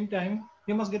 At the same time,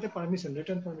 he must get a permission,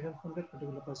 written permission from that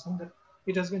particular person that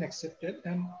it has been accepted,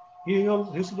 and he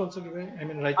should also give a,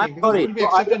 writing.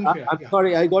 I'm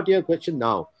sorry, I got your question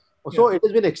now. So it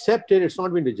has been accepted, it's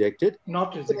not been rejected.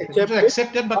 Not rejected.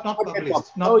 Accepted but not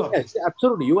published. Yes,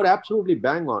 absolutely. You are absolutely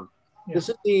bang on. Yeah. This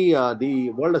is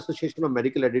the World Association of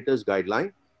Medical Editors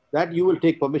guideline that you will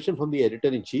take permission from the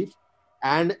editor-in-chief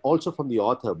and also from the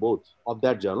author, both of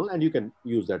that journal, and you can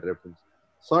use that reference.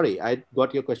 Sorry, I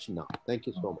got your question now. Thank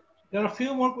you so much. There are a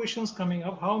few more questions coming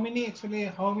up. How many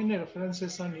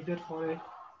references are needed for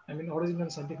original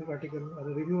scientific article or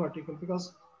a review article?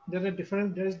 Because there are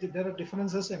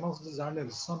differences amongst the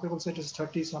journals. Some people say it is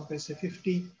 30, some people say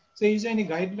 50. So is there any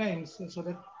guidelines so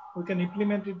that we can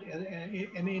implement it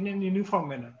in a uniform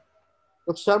manner?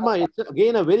 But Sharma, it's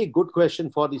again a very good question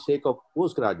for the sake of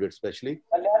postgraduates, especially.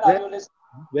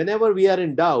 whenever we are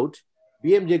in doubt,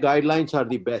 BMJ guidelines are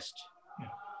the best.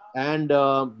 And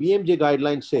BMJ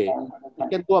guidelines say it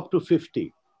can go up to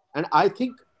 50. And I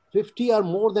think 50 are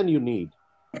more than you need.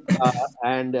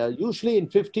 And usually in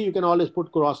 50, you can always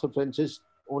put cross references,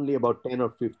 only about 10 or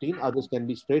 15. Others can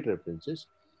be straight references.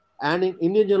 And in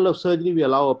Indian Journal of Surgery, we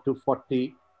allow up to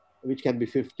 40, which can be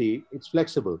 50. It's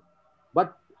flexible.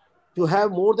 But to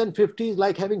have more than 50 is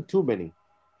like having too many.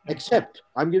 Except,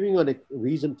 I'm giving you a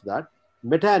reason for that,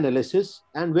 meta-analysis,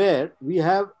 and where we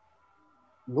have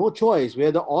no choice,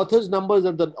 where the author's numbers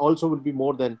are also will be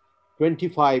more than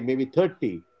 25, maybe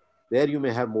 30. There you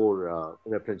may have more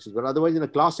references. But otherwise, in a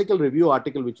classical review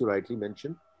article, which you rightly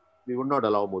mentioned, we would not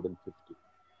allow more than 50.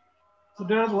 So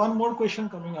there is one more question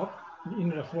coming up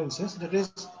in references. That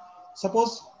is,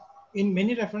 suppose in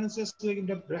many references, in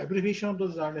the abbreviation of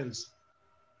those journals,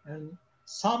 and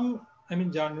some,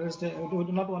 journals, we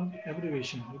do not want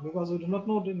abbreviation because we do not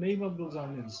know the name of those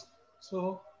journals.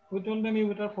 So we told them you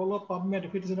better follow PubMed.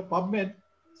 If it is in a PubMed,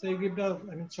 so you give the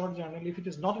short journal. If it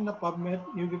is not in the PubMed,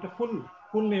 you give the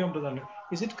full name of the journal.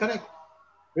 Is it correct?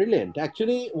 Brilliant.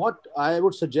 Actually, what I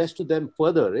would suggest to them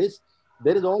further is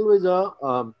there is always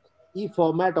a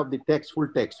e-format of the text, full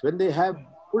text. When they have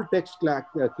full text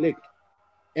clicked,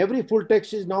 every full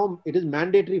text is now, it is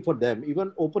mandatory for them,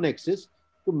 even open access,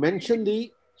 to mention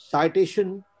the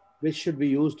citation which should be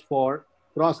used for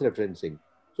cross-referencing.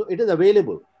 So it is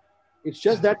available. It's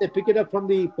just that they pick it up from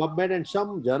the PubMed, and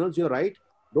some journals, you're right,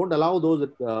 don't allow those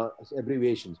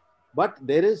abbreviations. But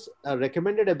there is a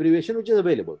recommended abbreviation which is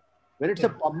available. When it's a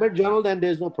PubMed journal, then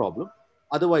there's no problem.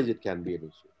 Otherwise, it can be an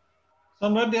issue. So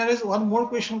now there is one more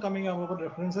question coming up about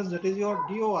references. That is your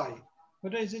DOI.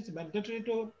 Whether is it mandatory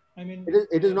to?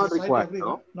 It is not required.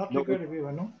 No? Not required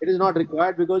everyone. No? It is not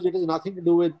required because it has nothing to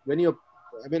do with when you're.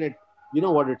 You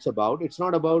know what it's about. It's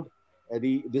not about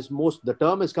the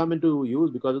term has come into use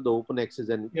because of the open access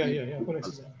and open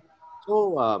access.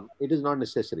 So it is not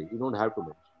necessary. You don't have to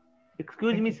mention.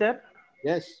 Excuse me, sir.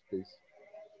 Yes, please.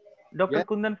 Dr. Yes.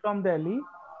 Kundan from Delhi.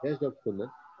 Yes, Dr.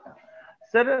 Kundan.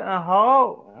 Sir,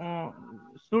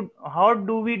 how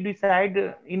do we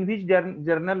decide in which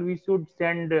journal we should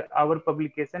send our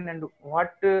publication, and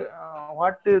what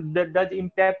does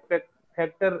impact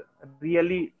factor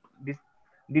really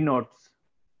denotes?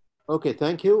 Okay,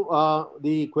 thank you.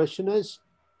 The question is,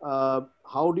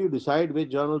 how do you decide which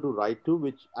journal to write to?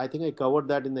 Which I think I covered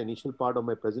that in the initial part of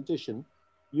my presentation.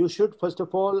 You should first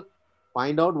of all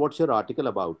find out what's your article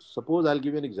about. Suppose I'll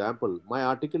give you an example. My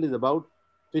article is about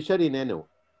fissure in ano.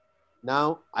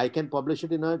 Now I can publish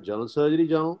it in a journal surgery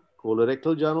journal,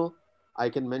 colorectal journal. I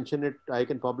can mention it. I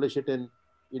can publish it in,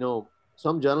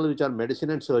 some journals which are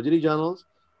medicine and surgery journals.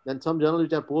 Then some journals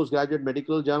which are postgraduate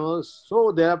medical journals.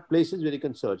 So there are places where you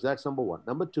can search. That's number one.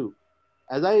 Number two,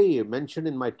 as I mentioned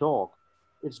in my talk,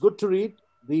 it's good to read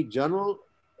the journal.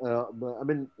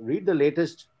 Read the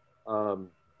latest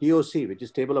TOC, which is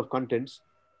table of contents,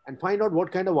 and find out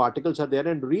what kind of articles are there,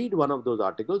 and read one of those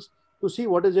articles to see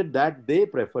what is it that they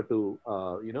prefer to,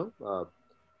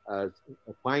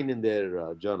 find in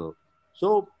their journal.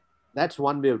 So that's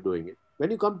one way of doing it.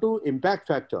 When you come to impact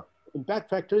factor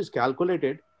is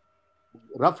calculated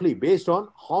roughly based on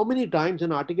how many times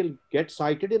an article gets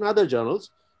cited in other journals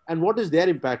and what is their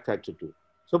impact factor to.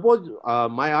 Suppose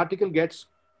my article gets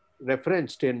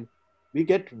referenced in, we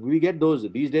get those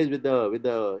these days with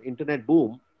the internet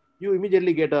boom, you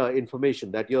immediately get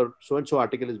information that your so-and-so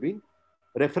article has been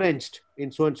referenced in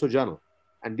so-and-so journal.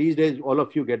 And these days, all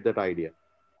of you get that idea.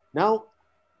 Now,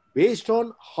 based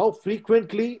on how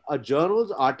frequently a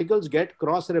journal's articles get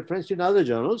cross-referenced in other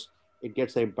journals, it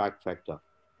gets an impact factor.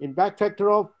 Impact factor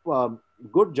of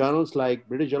good journals like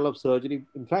British Journal of Surgery,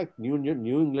 in fact, New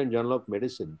England Journal of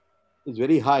Medicine is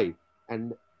very high.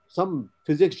 And some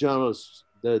physics journals,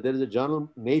 there is a journal,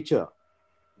 Nature,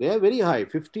 they are very high,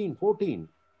 15, 14.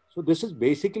 So this is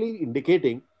basically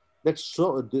indicating that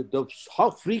how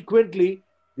frequently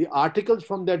the articles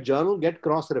from that journal get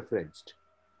cross-referenced,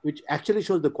 which actually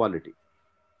shows the quality.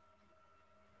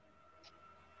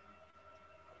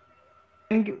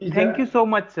 Thank you so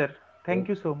much, sir. Thank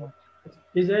you so much.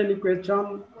 Is there any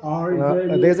question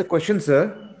or there's a question,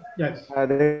 sir. Yes.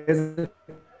 There's a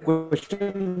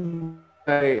question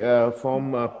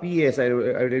from PS. I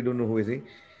really don't know who is he.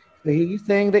 So he's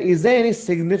saying that is there any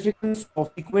significance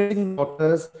of sequencing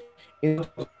daughters in?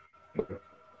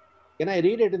 Can I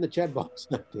read it in the chat box?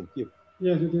 Thank you.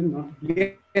 Yes, you did not.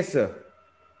 Yes, sir.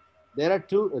 There are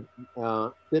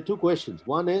two questions.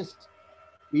 One is,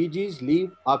 PGs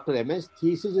leave after MS.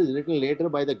 Thesis is written later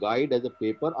by the guide as a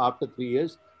paper after 3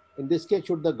 years. In this case,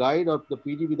 should the guide or the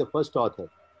PG be the first author?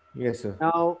 Yes, sir.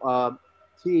 Now,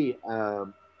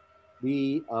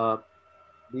 the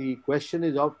question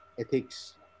is of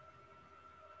ethics.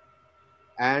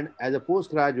 And as a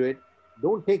postgraduate,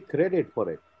 don't take credit for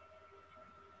it.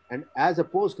 And as a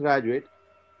postgraduate,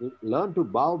 learn to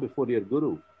bow before your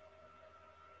guru.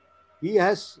 He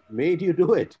has made you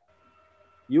do it.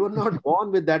 You are not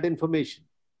born with that information.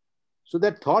 So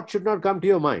that thought should not come to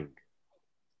your mind.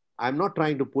 I'm not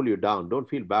trying to pull you down. Don't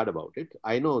feel bad about it.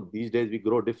 I know these days we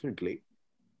grow differently.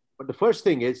 But the first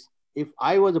thing is, if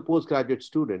I was a postgraduate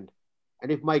student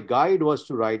and if my guide was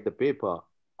to write the paper,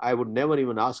 I would never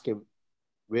even ask him,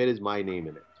 where is my name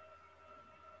in it?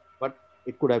 But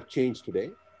it could have changed today.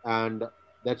 And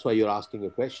that's why you're asking a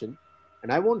question.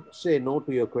 And I won't say no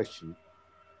to your question.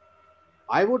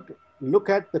 I would look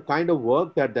at the kind of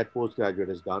work that that postgraduate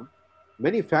has done.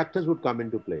 Many factors would come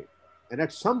into play. And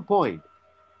at some point,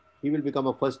 he will become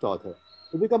a first author.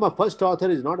 To become a first author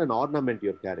is not an ornament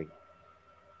you're carrying.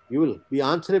 You will be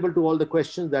answerable to all the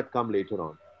questions that come later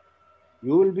on.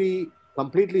 You will be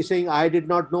completely saying, I did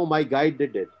not know, my guide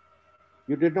did it.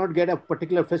 You did not get a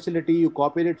particular facility, you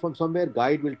copied it from somewhere,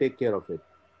 guide will take care of it.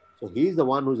 So he's the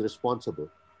one who's responsible.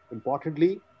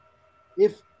 Importantly,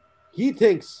 if he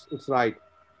thinks it's right,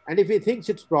 and if he thinks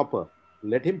it's proper,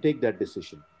 let him take that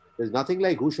decision. There's nothing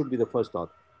like who should be the first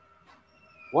author.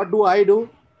 What do I do?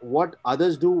 What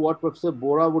others do, what Professor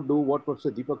Bora would do, what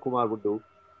Professor Deepak Kumar would do,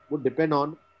 would depend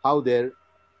on how their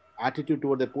attitude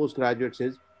toward the postgraduates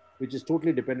is, which is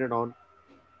totally dependent on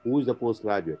who is the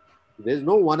postgraduate. There's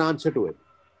no one answer to it.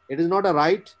 It is not a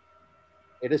right.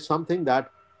 It is something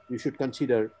that you should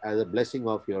consider as a blessing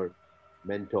of your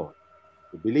mentor.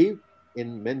 You believe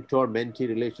in mentor-mentee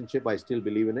relationship. I still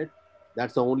believe in it.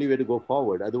 That's the only way to go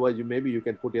forward. Otherwise, maybe you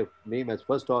can put your name as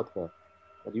first author,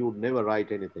 but you would never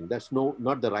write anything. That's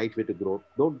not the right way to grow.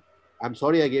 I'm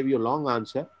sorry I gave you a long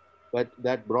answer, but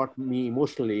that brought me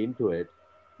emotionally into it.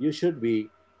 You should be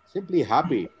simply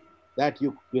happy that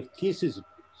your thesis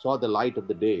saw the light of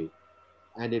the day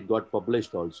and it got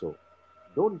published also.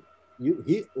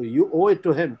 You owe it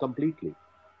to him completely.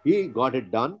 He got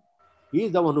it done. He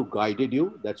is the one who guided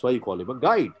you. That's why you call him a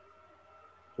guide.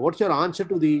 So what's your answer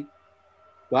to the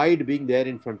guide being there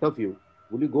in front of you?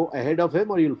 Will you go ahead of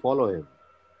him or you'll follow him?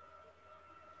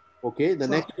 Okay, the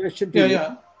next question to you.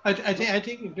 Yeah. I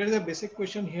think there is a basic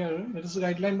question here. It is a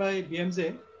guideline by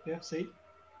BMJ. They have said.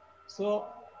 So,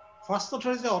 first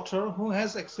author is the author who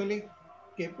has actually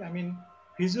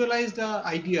visualized the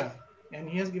idea and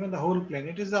he has given the whole plan.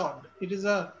 It is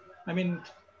a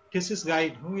thesis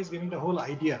guide who is giving the whole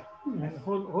idea and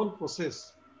whole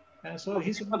process. And so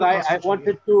he should. I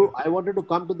wanted to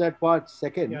come to that part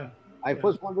second. I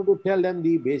first wanted to tell them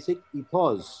the basic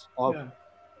ethos of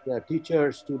the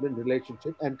teacher-student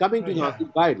relationship and coming to the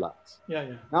guidelines.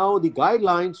 Now the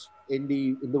guidelines in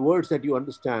the words that you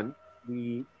understand,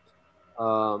 the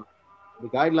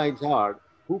guidelines are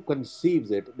who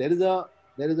conceives it. There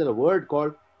is a word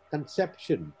called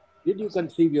conception. Did you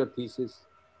conceive your thesis?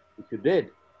 If you did,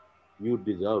 you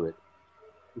deserve it.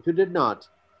 If you did not,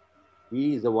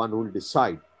 he is the one who will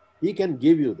decide. He can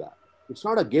give you that. It's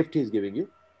not a gift he's giving you.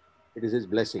 It is his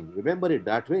blessing. Remember it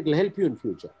that way. It will help you in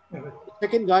future. The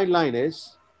second guideline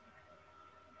is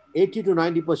 80 to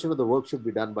 90% of the work should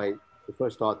be done by the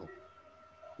first author,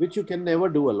 which you can never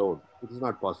do alone. It is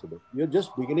not possible. You're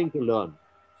just beginning to learn.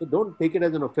 So don't take it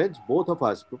as an offense. Both of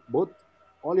us,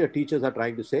 all your teachers are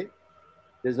trying to say,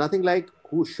 there's nothing like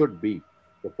who should be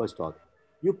the first author.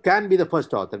 You can be the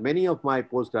first author. Many of my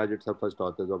postgraduates are first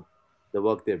authors of the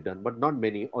work they've done, but not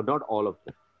many or not all of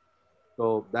them.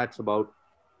 So that's about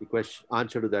the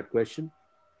answer to that question.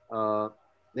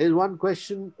 There's one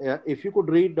question. If you could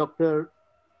read, Dr.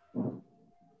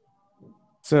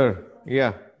 Sir,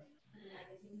 yeah.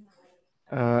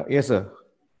 Yes, sir.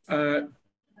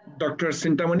 Dr.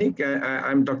 Chintamani,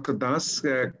 I'm Dr. Das.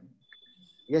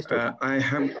 Yes, sir.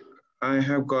 I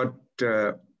have got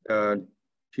a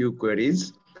few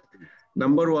queries.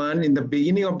 Number one, in the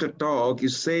beginning of the talk, you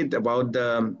said about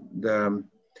the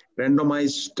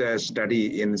randomized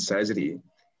study in surgery,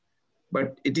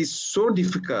 but it is so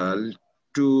difficult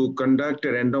to conduct a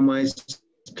randomized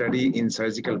study in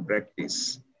surgical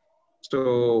practice.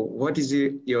 So what is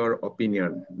your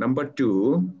opinion? Number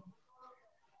two,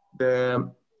 the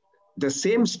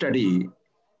same study,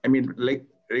 like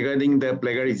regarding the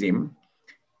plagiarism,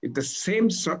 if the same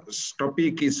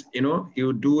topic is,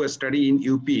 you do a study in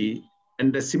UP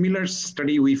and the similar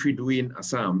study if you do in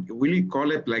Assam, will you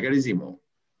call it plagiarism?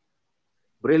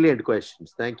 Brilliant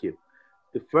questions. Thank you.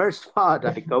 The first part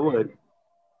I covered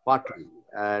partly,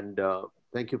 and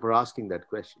thank you for asking that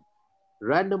question.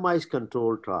 Randomized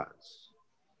controlled trials.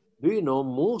 Do you know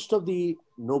most of the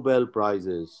Nobel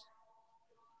Prizes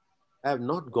have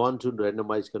not gone to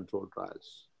randomized control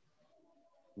trials.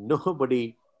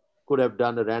 Nobody could have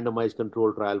done a randomized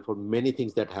control trial for many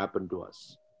things that happen to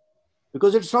us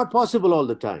because it's not possible all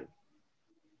the time.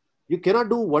 You cannot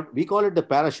do what we call it the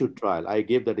parachute trial. I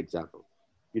gave that example.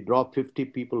 You drop 50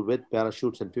 people with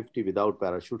parachutes and 50 without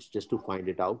parachutes just to find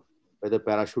it out whether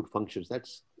parachute functions.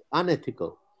 That's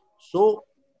unethical. So,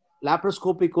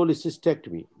 laparoscopic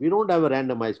cholecystectomy, we don't have a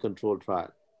randomized control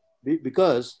trial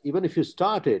because even if you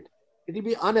start it, it will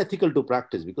be unethical to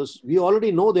practice because we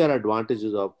already know there are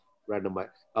advantages of randomized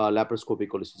laparoscopic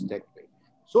cholecystectomy.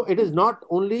 So, it is not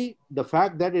only the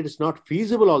fact that it is not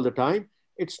feasible all the time,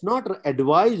 it's not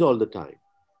advised all the time.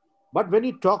 But when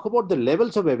you talk about the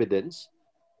levels of evidence,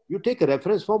 you take a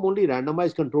reference from only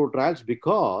randomized control trials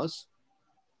because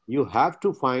you have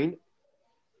to find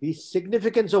the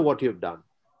significance of what you've done.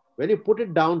 When you put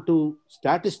it down to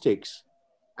statistics,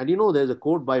 and you know there's a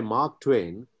quote by Mark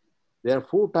Twain, there are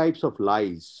four types of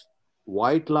lies: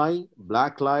 white lie,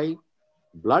 black lie,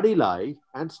 bloody lie,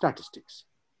 and statistics.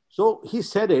 So he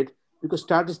said it because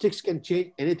statistics can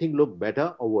change anything look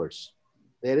better or worse.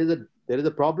 There is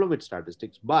a problem with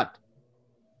statistics, but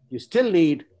you still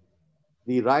need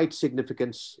the right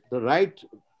significance, the right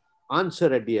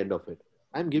answer at the end of it.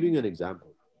 I'm giving you an example.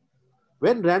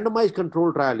 When randomized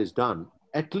control trial is done,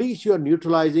 at least you are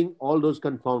neutralizing all those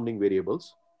confounding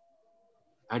variables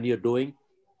and you're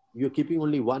keeping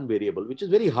only one variable, which is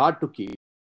very hard to keep.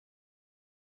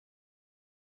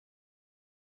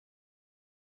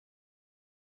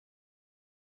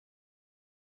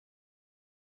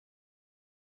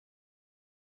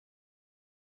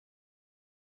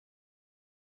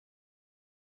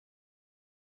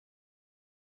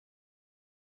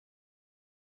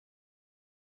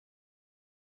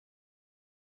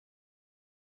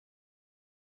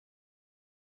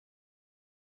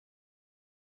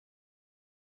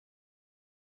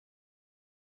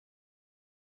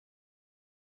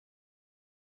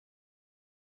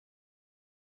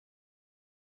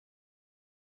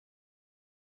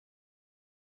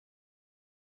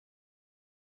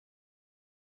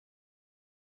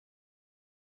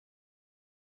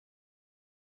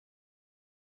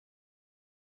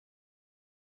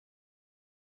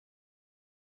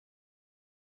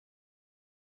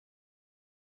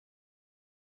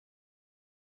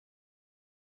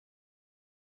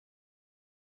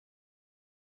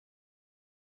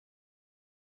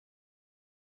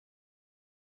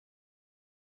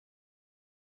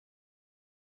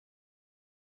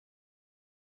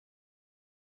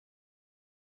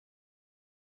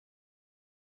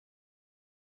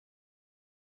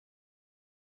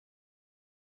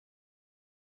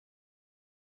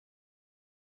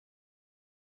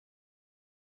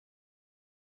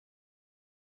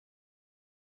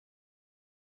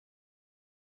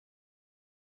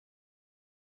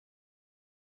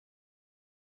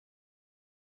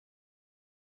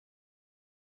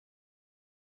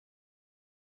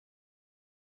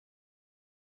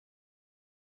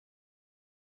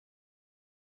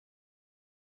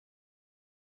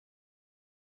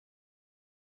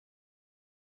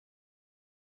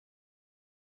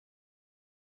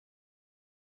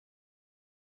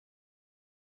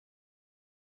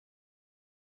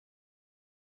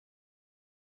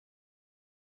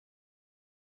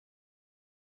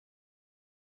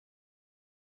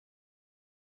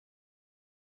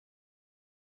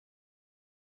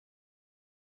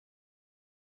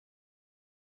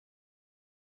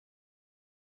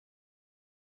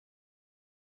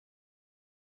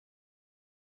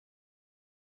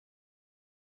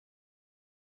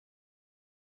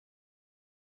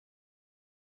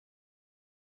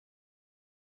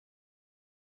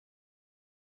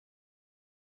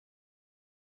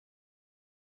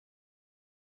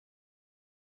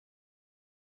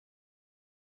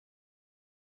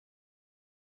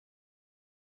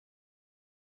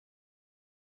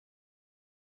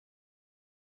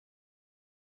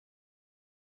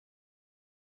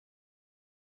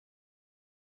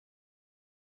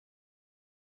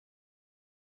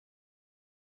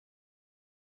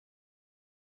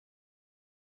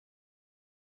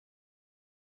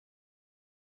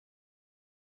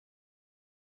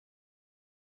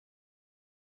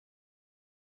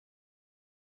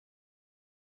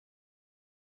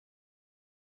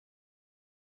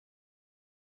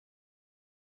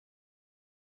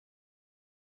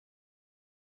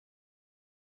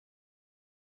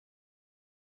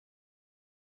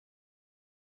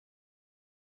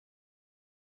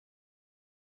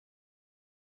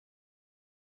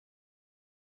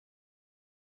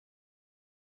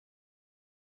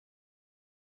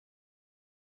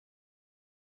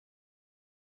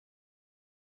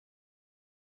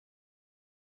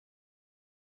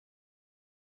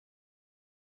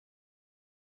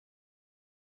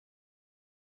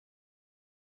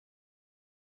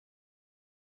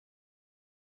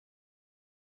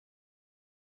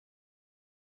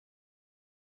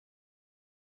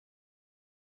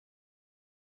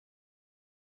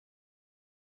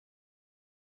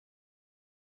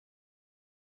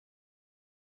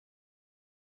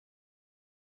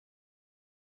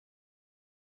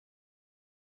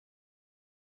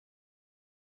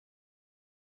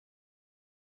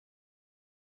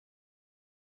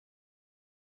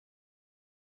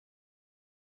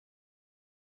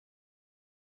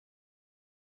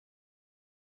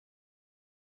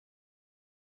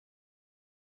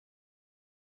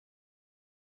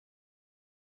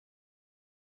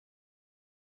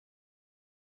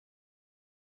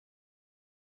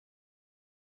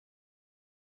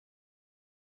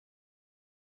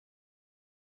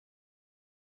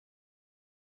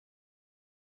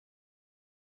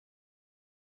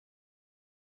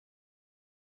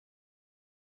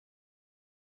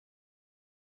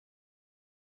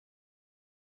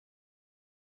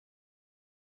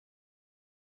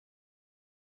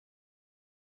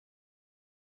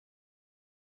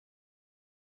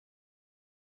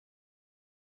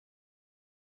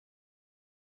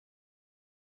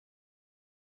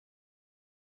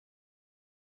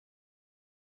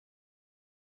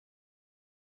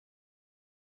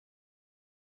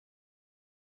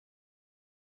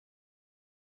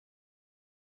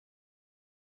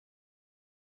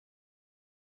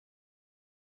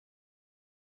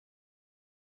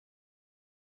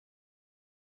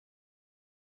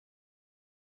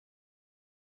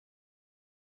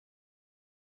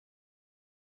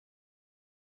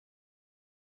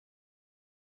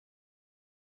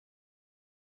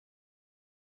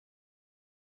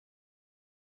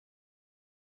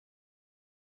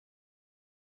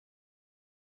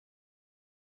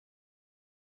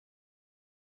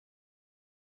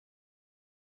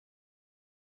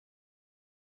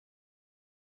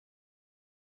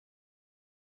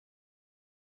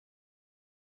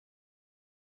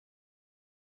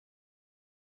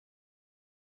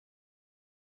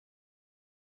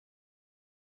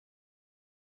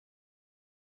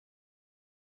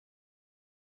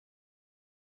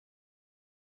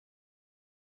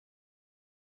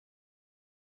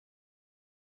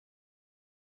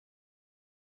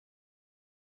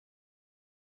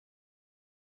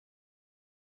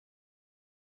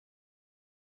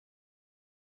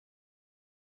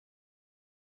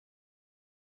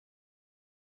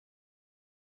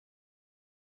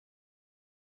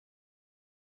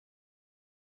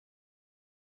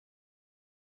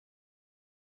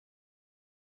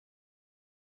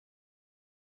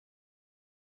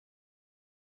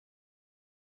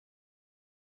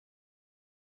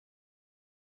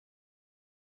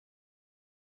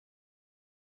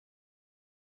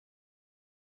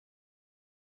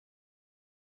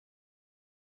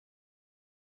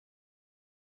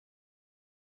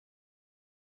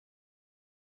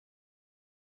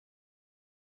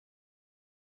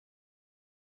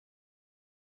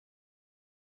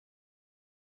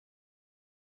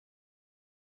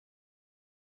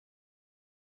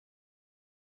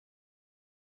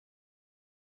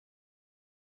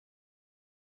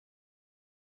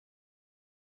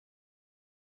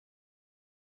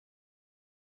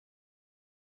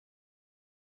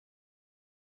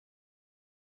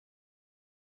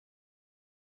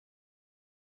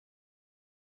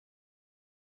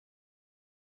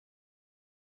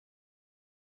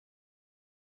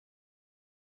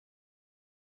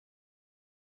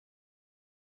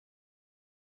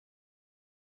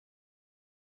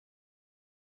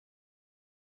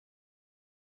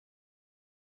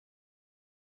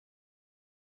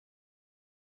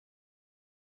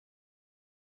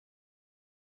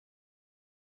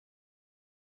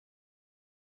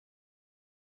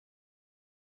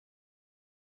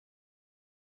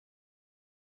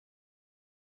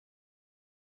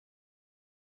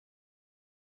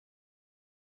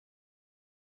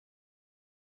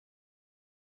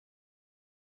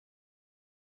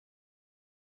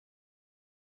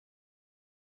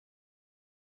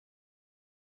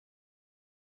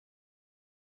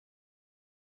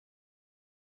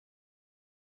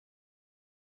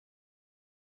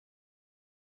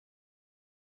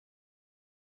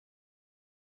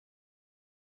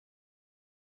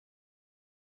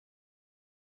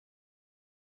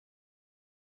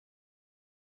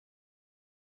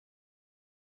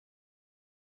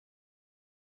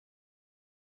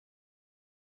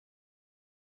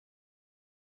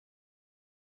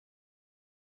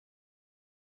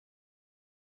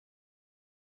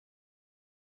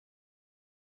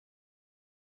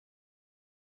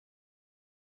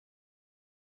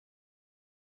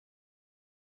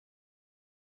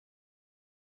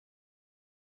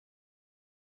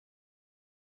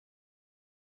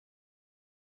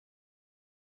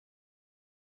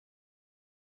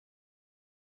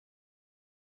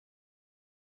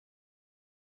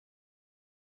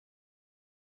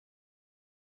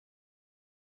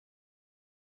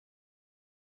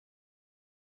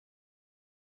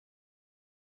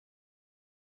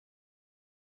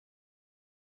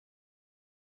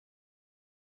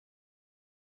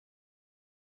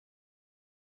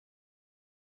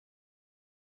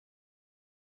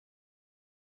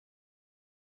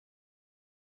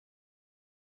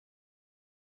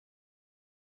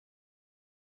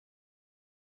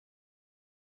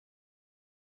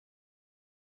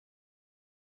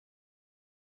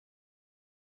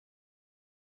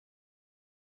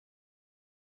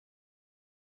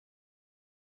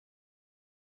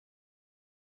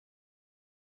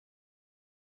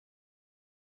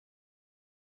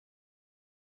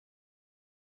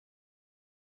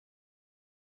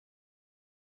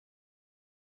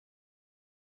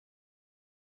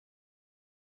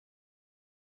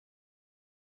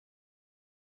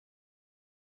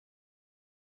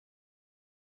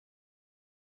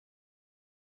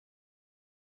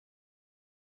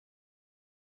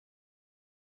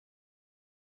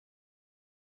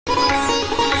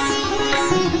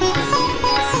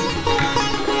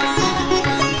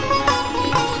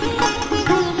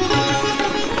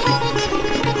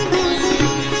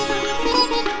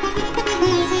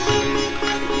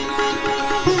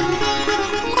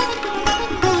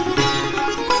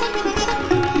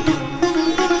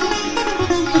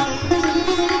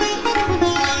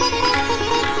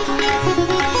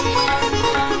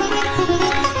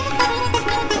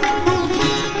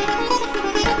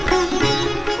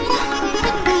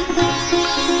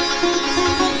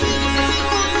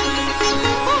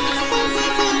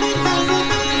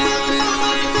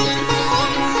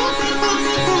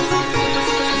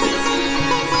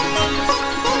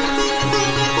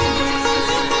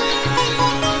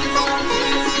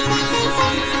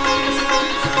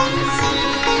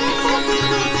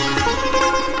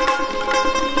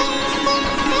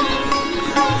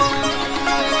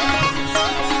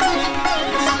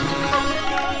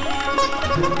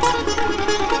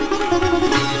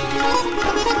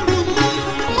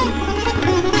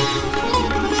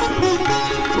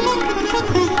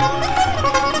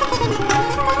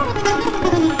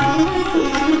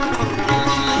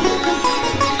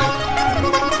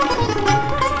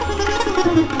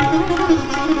 Thank you.